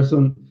in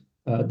person,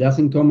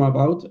 doesn't come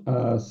about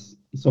as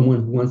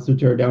someone who wants to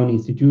tear down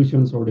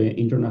institutions or the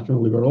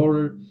international liberal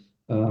order.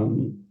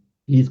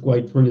 He's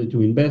quite friendly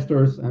to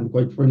investors and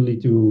quite friendly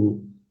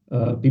to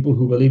people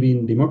who believe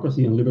in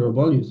democracy and liberal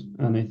values.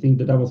 And I think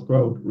the Davos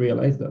crowd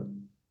realized that.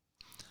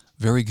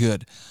 Very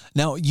good.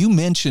 Now, you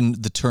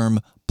mentioned the term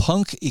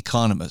punk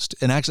economist,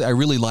 and actually, I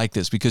really like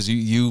this because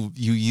you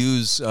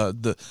use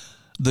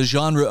the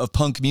genre of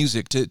punk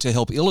music to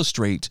help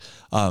illustrate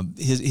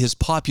his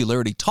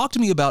popularity. Talk to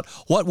me about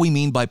what we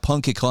mean by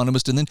punk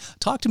economist, and then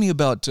talk to me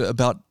about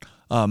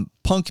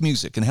punk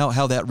music and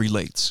how that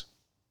relates.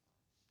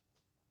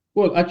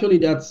 Well, actually,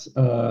 that's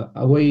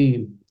a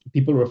way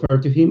people refer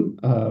to him,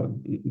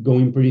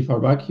 going pretty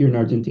far back here in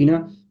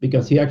Argentina,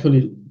 because he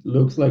actually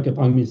looks like a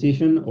punk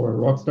musician or a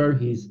rock star.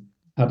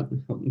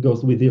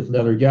 Goes with his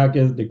leather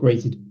jacket, the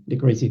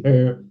crazy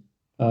hair,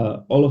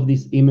 all of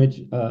this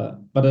image.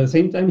 But at the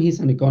same time, he's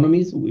an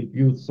economist.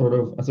 You sort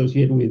of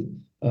associate with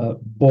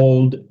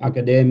bold,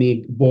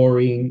 academic,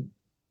 boring.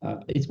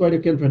 It's quite a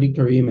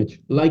contradictory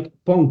image, like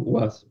punk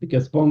was,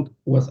 because punk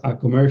was a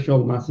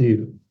commercial,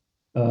 massive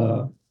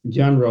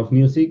genre of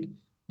music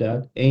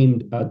that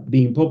aimed at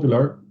being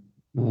popular,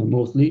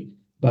 mostly.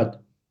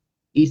 But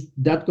is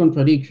that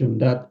contradiction,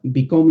 that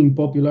becoming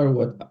popular,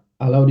 what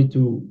allowed it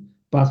to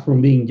pass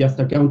from being just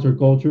a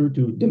counterculture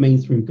to the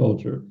mainstream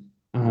culture,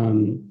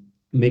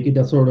 make it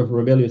a sort of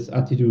rebellious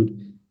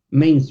attitude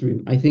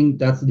mainstream? I think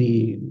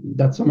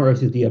that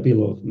summarizes the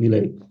appeal of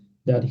Milei,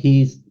 that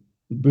he's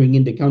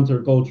bringing the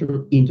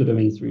counterculture into the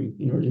mainstream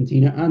in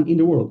Argentina and in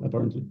the world,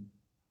 apparently.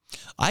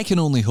 I can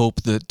only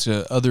hope that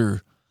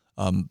other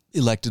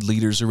elected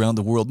leaders around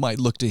the world might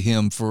look to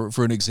him for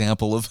an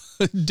example of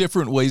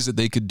different ways that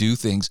they could do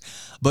things.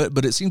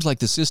 But it seems like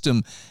the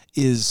system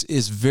is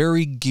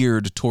very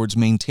geared towards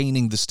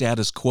maintaining the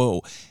status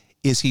quo.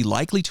 Is he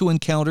likely to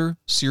encounter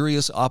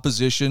serious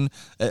opposition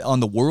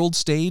on the world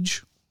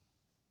stage?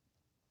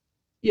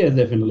 Yes,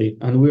 definitely.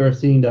 And we are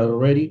seeing that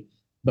already.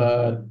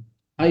 But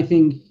I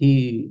think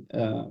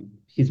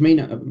his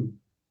main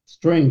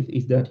strength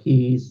is that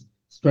he's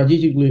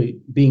strategically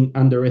being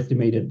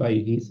underestimated by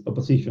his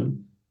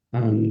opposition.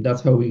 And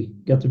that's how we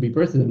got to be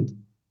president.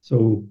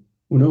 So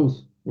who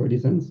knows where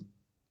this ends?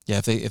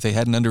 Yeah, if they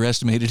hadn't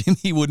underestimated him,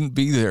 he wouldn't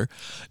be there.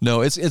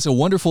 No, it's a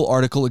wonderful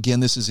article.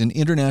 Again, this is in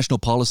International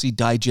Policy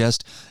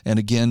Digest. And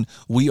again,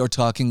 we are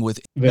talking with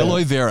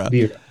Eloy Vera.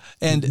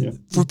 And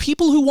for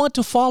people who want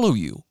to follow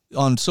you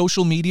on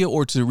social media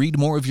or to read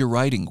more of your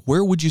writing,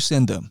 where would you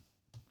send them?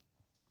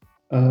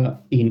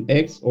 In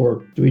X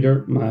or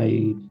Twitter,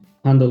 my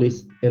handle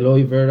is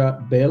Eloy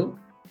Vera Bell,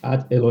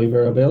 at Eloy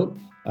Vera Bell.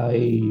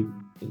 I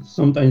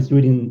sometimes do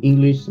it in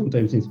English,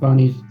 sometimes in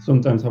Spanish,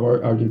 sometimes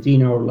about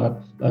Argentina or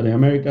Latin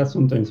America,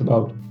 sometimes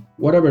about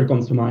whatever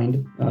comes to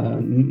mind,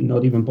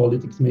 not even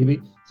politics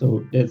maybe.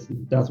 So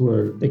that's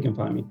where they can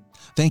find me.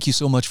 Thank you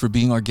so much for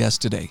being our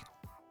guest today.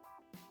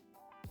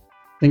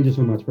 Thank you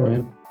so much,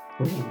 Brian.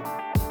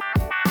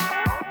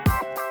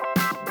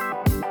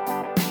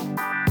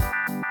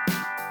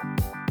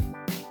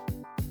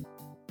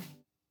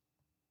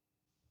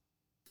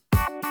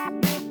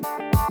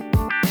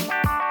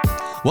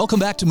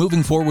 Welcome back to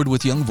Moving Forward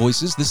with Young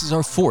Voices. This is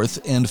our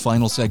fourth and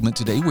final segment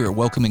today. We are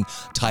welcoming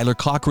Tyler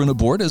Cochran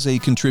aboard as a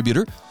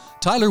contributor.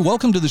 Tyler,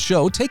 welcome to the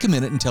show. Take a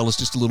minute and tell us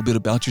just a little bit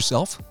about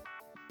yourself.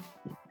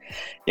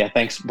 Yeah,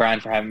 thanks, Brian,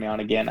 for having me on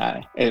again.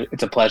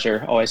 It's a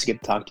pleasure always to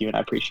get to talk to you, and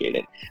I appreciate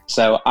it.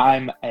 So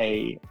I'm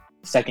a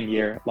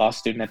second-year law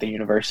student at the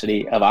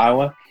University of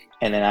Iowa,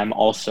 and then I'm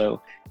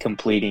also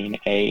completing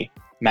a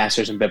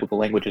Master's in Biblical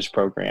Languages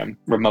program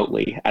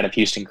remotely out of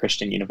Houston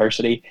Christian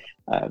University.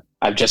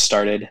 I've just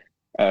started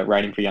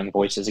writing for Young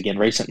Voices again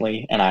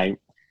recently, and I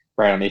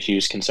write on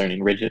issues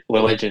concerning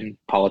religion,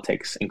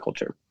 politics, and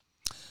culture.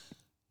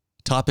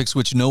 Topics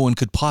which no one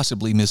could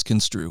possibly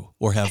misconstrue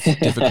or have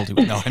difficulty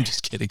with. No, I'm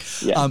just kidding.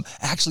 Yeah.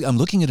 Actually, I'm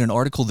looking at an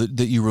article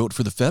that you wrote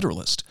for The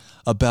Federalist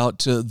about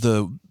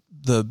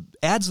the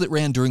ads that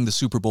ran during the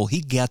Super Bowl.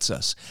 He gets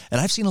us. And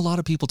I've seen a lot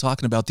of people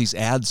talking about these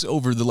ads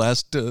over the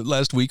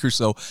last week or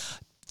so.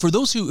 For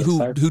those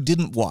who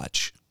didn't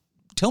watch,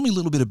 tell me a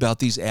little bit about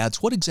these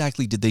ads. What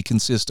exactly did they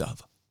consist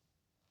of?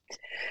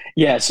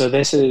 Yeah, so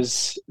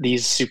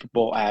these Super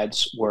Bowl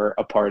ads were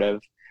a part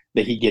of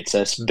the He Gets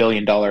Us $1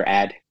 billion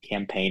ad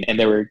campaign. And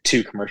there were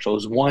two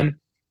commercials. One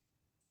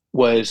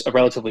was a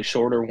relatively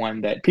shorter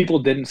one that people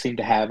didn't seem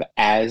to have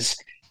as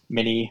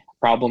many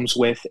problems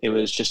with. It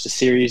was just a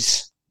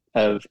series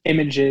of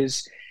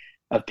images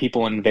of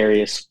people in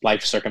various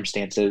life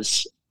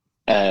circumstances,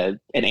 an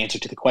answer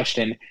to the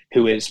question,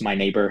 who is my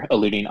neighbor,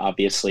 alluding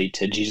obviously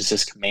to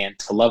Jesus's command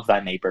to love thy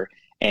neighbor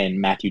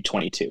in Matthew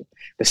 22.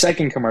 The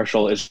second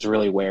commercial is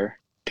really where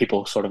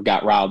people sort of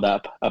got riled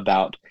up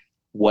about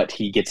what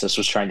He Gets Us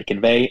was trying to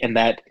convey, and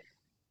that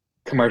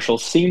commercial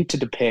seemed to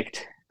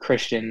depict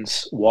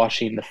Christians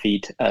washing the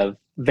feet of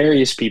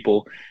various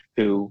people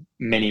who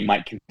many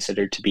might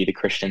consider to be the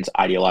Christians'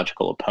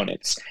 ideological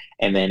opponents.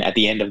 And then at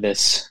the end of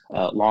this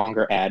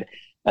longer ad,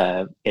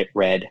 it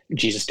read,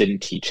 Jesus didn't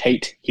teach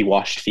hate, he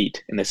washed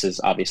feet. And this is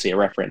obviously a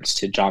reference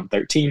to John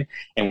 13,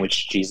 in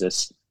which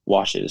Jesus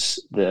washes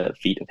the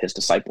feet of his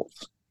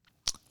disciples.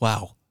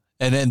 Wow.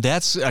 And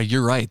that's,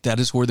 you're right, that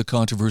is where the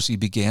controversy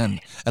began.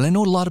 And I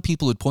know a lot of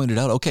people had pointed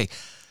out, okay,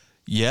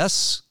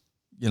 yes,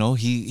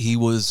 he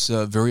was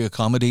very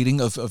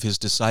accommodating of his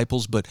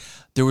disciples, but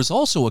there was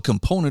also a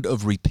component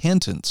of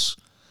repentance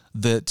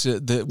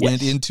that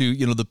went into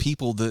the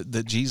people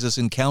that Jesus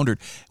encountered,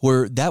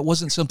 where that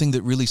wasn't something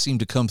that really seemed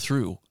to come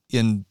through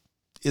in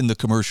the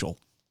commercial.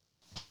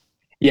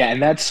 Yeah,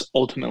 and that's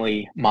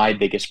ultimately my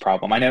biggest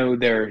problem. I know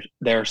there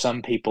are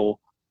some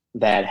people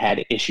that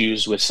had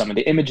issues with some of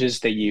the images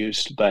they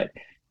used, but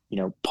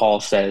Paul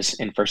says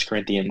in 1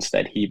 Corinthians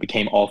that he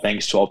became all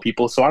things to all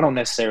people. So I don't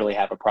necessarily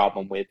have a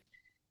problem with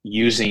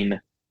using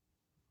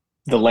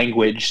the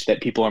language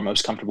that people are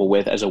most comfortable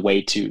with as a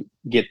way to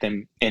get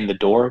them in the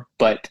door.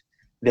 But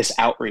this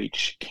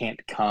outreach can't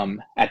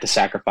come at the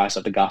sacrifice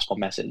of the gospel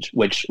message,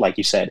 which, like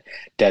you said,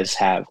 does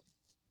have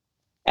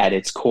at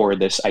its core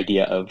this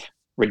idea of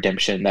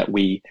redemption, that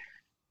we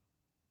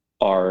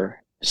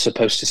are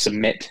supposed to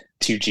submit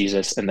to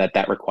Jesus, and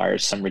that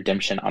requires some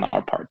redemption on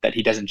our part, that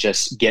he doesn't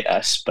just get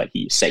us, but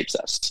he saves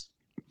us.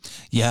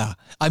 Yeah.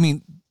 I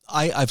mean,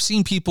 I've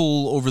seen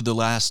people over the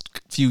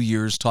last few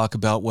years talk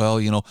about,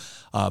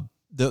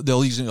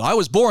 they'll use, I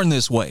was born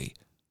this way.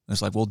 And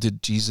it's like, well,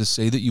 did Jesus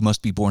say that you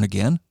must be born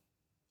again?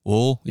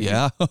 Well,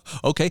 yeah.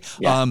 Okay.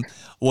 Yeah.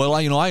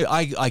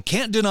 I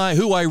can't deny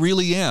who I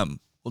really am.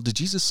 Well, did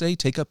Jesus say,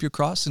 take up your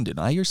cross and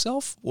deny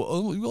yourself?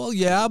 Well,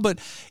 yeah, but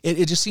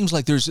it just seems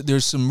like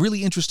there's some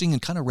really interesting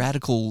and kind of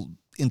radical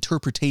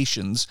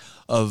interpretations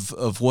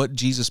of what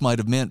Jesus might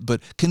have meant,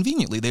 but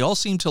conveniently, they all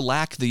seem to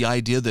lack the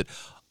idea that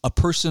a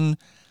person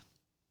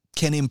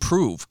can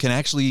improve, can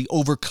actually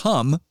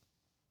overcome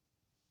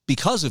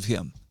because of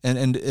him.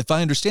 And if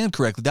I understand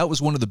correctly, that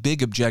was one of the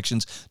big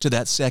objections to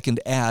that second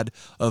ad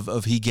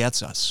of He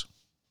Gets Us.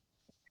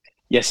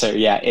 Yes, sir.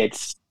 Yeah,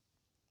 it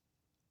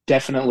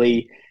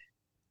definitely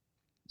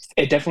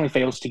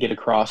fails to get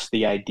across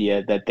the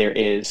idea that there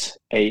is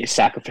a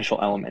sacrificial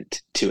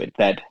element to it,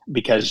 that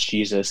because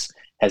Jesus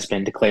has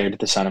been declared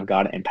the Son of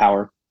God in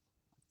power,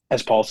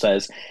 as Paul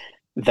says,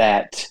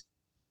 that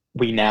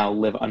we now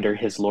live under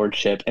his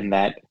lordship, and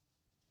that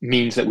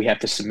means that we have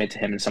to submit to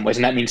him in some ways.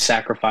 And that means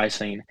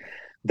sacrificing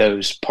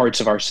those parts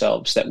of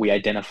ourselves that we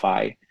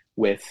identify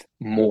with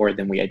more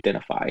than we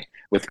identify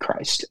with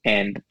Christ.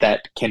 And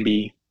that can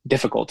be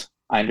difficult.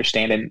 I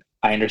understand. And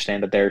I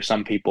understand that there are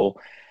some people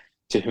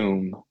to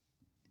whom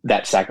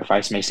that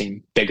sacrifice may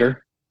seem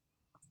bigger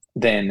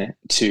than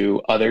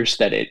to others,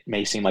 that it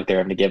may seem like they're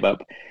having to give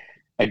up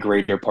a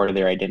greater part of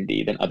their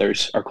identity than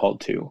others are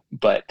called to.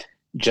 But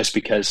just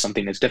because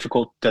something is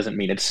difficult doesn't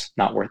mean it's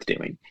not worth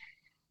doing.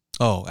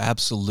 Oh,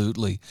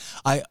 absolutely.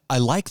 I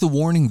like the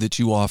warning that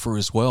you offer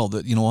as well,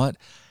 that,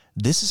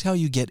 this is how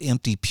you get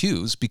empty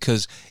pews,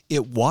 because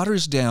it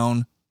waters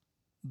down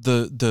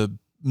the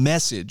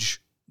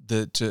message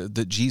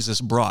that Jesus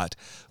brought,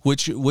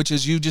 which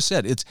as you just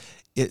said,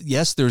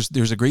 yes,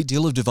 there's a great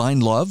deal of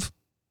divine love,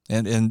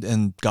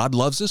 and God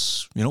loves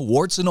us,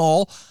 warts and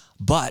all,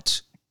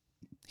 but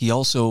he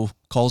also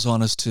calls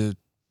on us to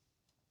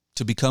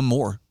become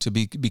more, to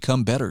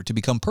become better, to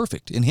become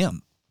perfect in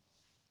him.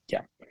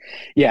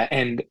 Yeah,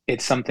 and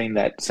it's something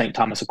that St.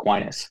 Thomas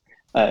Aquinas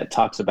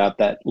talks about,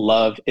 that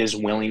love is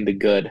willing the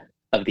good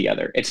of the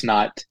other. It's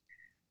not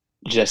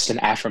just an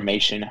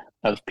affirmation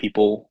of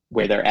people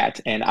where they're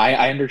at. And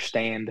I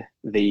understand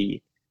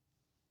the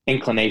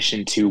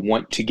inclination to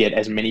want to get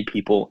as many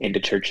people into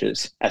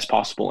churches as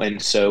possible.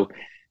 And so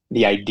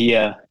the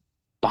idea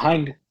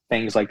behind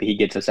things like the He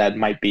Gets Us ad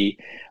might be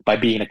by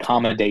being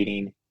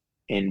accommodating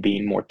and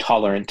being more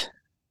tolerant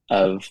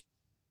of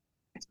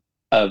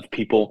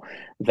people,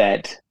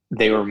 that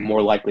they were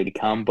more likely to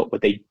come. But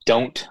what they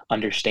don't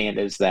understand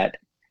is that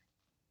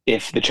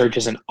if the church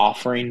isn't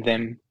offering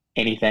them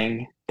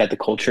anything that the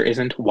culture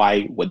isn't,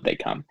 why would they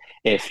come?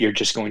 If you're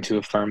just going to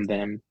affirm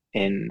them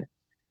in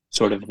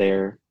sort of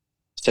their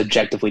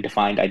subjectively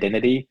defined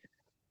identity,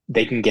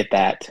 they can get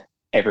that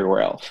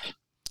everywhere else.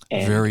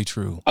 And very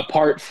true.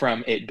 Apart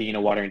from it being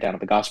a watering down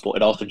of the gospel,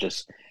 it also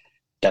just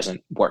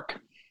doesn't work.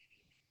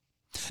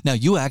 Now,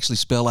 you actually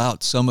spell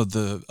out some of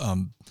the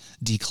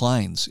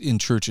declines in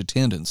church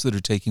attendance that are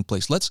taking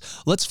place.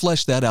 Let's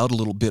flesh that out a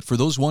little bit for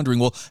those wondering,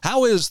 well,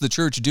 how is the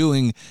church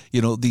doing,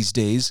 these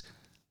days?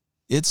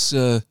 It's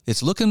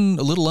looking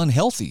a little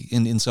unhealthy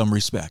in some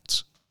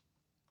respects.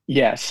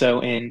 Yeah, so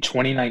in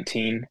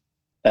 2019,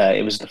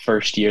 it was the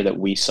first year that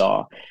we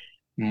saw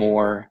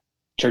more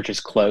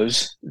churches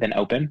close than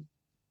open.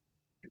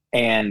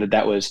 And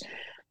that was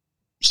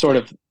sort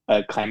of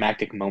a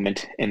climactic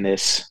moment in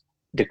this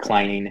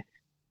declining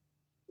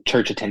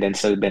church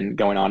attendance that had been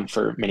going on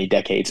for many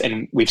decades.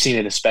 And we've seen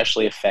it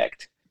especially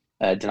affect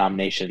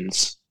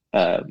denominations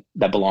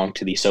that belong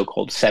to the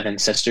so-called Seven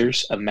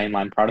Sisters of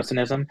mainline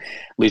Protestantism,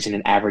 losing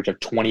an average of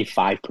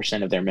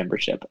 25% of their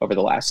membership over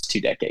the last 2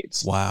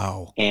 decades.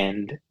 Wow.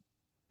 And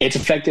it's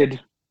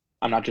affected,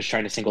 I'm not just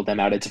trying to single them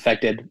out, it's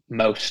affected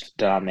most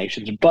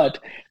denominations, but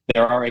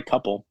there are a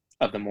couple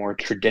of the more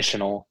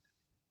traditional,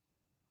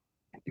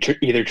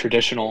 either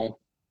traditional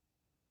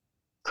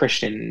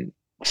Christian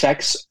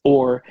sects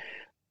or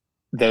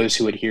those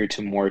who adhere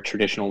to more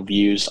traditional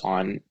views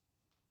on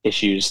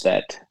issues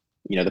that,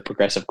 the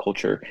progressive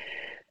culture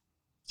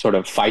sort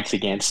of fights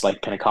against,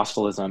 like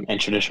Pentecostalism and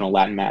traditional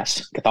Latin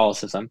Mass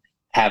Catholicism,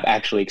 have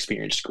actually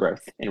experienced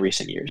growth in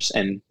recent years.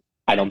 And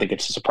I don't think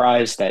it's a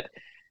surprise that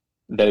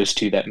those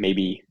two that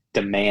maybe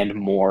demand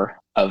more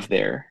of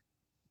their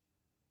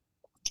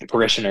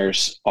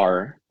parishioners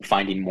are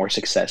finding more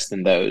success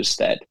than those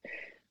that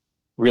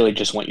really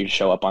just want you to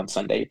show up on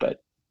Sunday,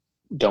 but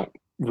don't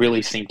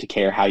really seem to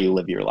care how you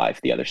live your life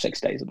the other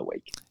 6 days of the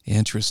week.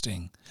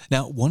 Interesting.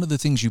 Now, one of the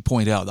things you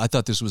point out, I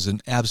thought this was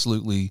an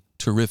absolutely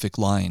terrific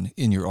line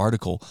in your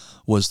article,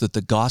 was that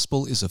the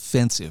gospel is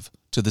offensive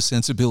to the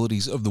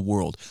sensibilities of the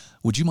world.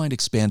 Would you mind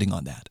expanding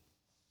on that?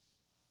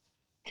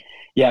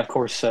 Yeah, of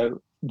course.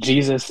 So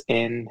Jesus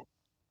in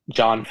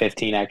John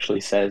 15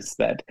 actually says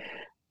that,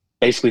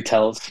 basically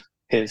tells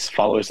his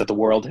followers that the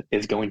world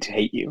is going to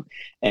hate you,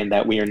 and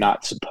that we are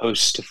not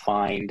supposed to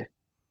find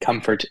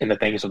comfort in the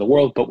things of the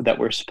world, but that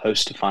we're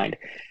supposed to find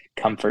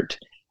comfort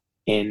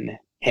in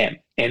him.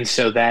 And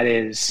so that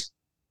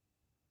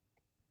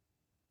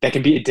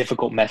can be a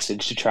difficult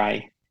message to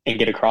try and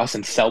get across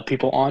and sell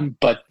people on,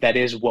 but that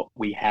is what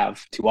we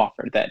have to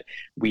offer, that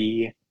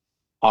we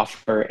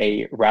offer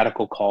a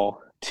radical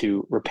call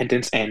to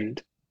repentance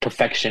and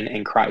perfection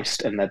in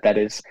Christ, and that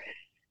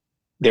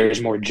there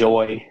is more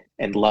joy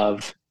and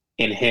love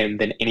in him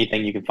than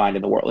anything you can find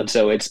in the world. And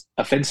so it's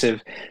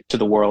offensive to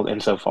the world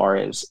insofar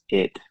as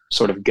it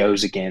sort of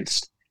goes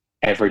against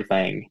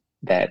everything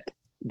that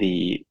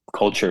the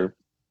culture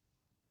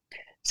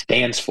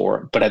stands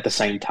for, but at the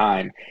same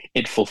time,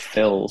 it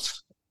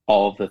fulfills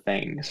all of the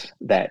things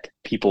that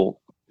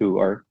people who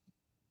are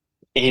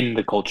in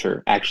the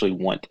culture actually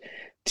want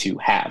to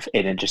have,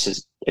 and it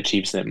just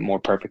achieves them more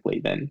perfectly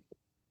than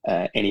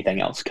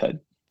anything else could.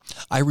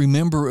 I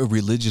remember a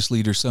religious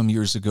leader some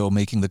years ago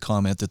making the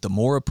comment that the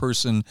more a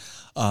person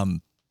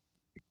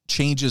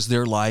changes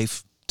their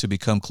life to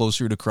become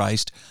closer to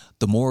Christ,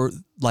 the more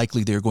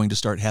likely they're going to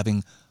start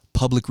having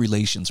public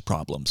relations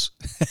problems.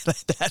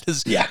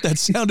 That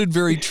sounded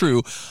very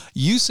true.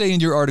 You say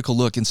in your article,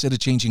 look, instead of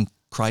changing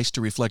Christ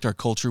to reflect our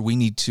culture, we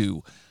need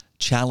to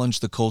challenge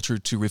the culture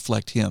to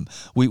reflect him.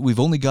 We've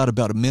only got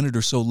about a minute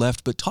or so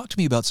left, but talk to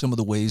me about some of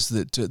the ways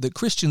that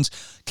Christians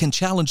can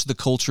challenge the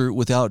culture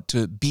without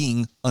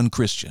being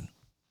unchristian.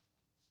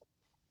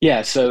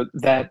 Yeah, so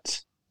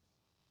that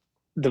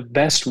the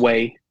best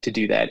way to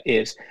do that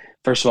is,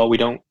 first of all, we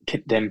don't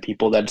condemn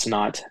people. That's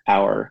not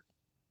our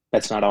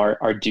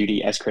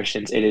duty as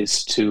Christians. It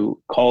is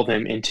to call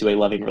them into a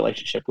loving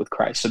relationship with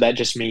Christ. So that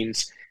just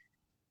means,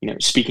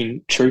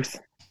 speaking truth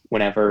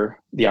whenever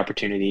the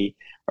opportunity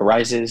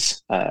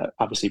arises,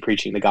 obviously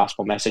preaching the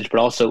gospel message, but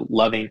also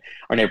loving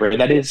our neighbor. And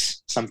that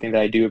is something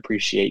that I do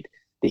appreciate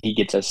that he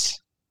gets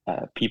us,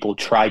 people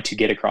try to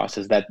get across,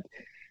 is that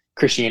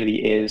Christianity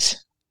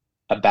is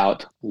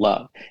about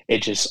love.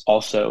 It just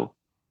also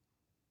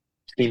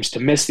seems to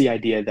miss the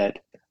idea that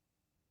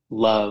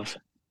love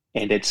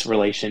and its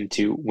relation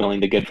to willing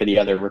the good for the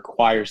other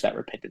requires that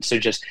repentance. So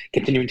just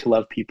continuing to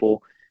love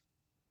people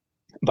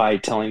by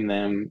telling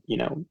them,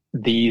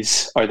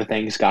 these are the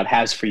things God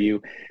has for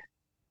you.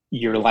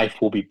 Your life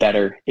will be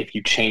better if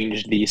you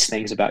change these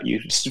things about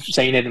you,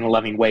 saying it in a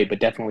loving way, but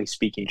definitely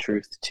speaking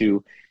truth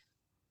to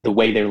the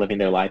way they're living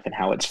their life and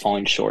how it's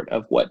falling short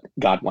of what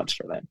God wants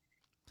for them.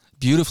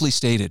 Beautifully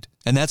stated.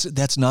 And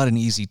that's not an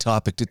easy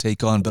topic to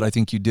take on, but I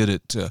think you did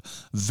it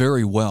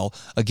very well.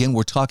 Again,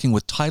 we're talking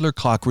with Tyler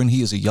Cochran.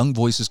 He is a Young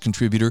Voices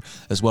contributor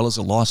as well as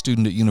a law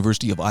student at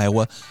University of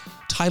Iowa.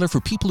 Tyler,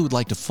 for people who would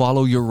like to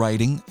follow your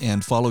writing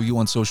and follow you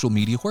on social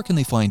media, where can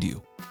they find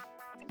you?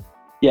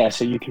 Yeah,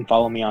 so you can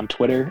follow me on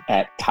Twitter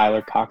at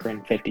Tyler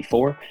Cochran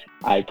 54.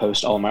 I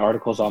post all my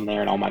articles on there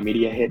and all my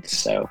media hits.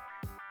 So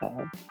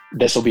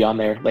this will be on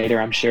there later,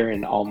 I'm sure,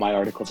 and all my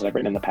articles that I've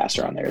written in the past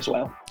are on there as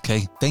well.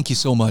 Okay, thank you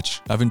so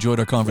much. I've enjoyed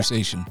our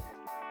conversation.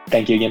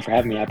 Thank you again for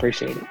having me. I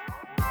appreciate it.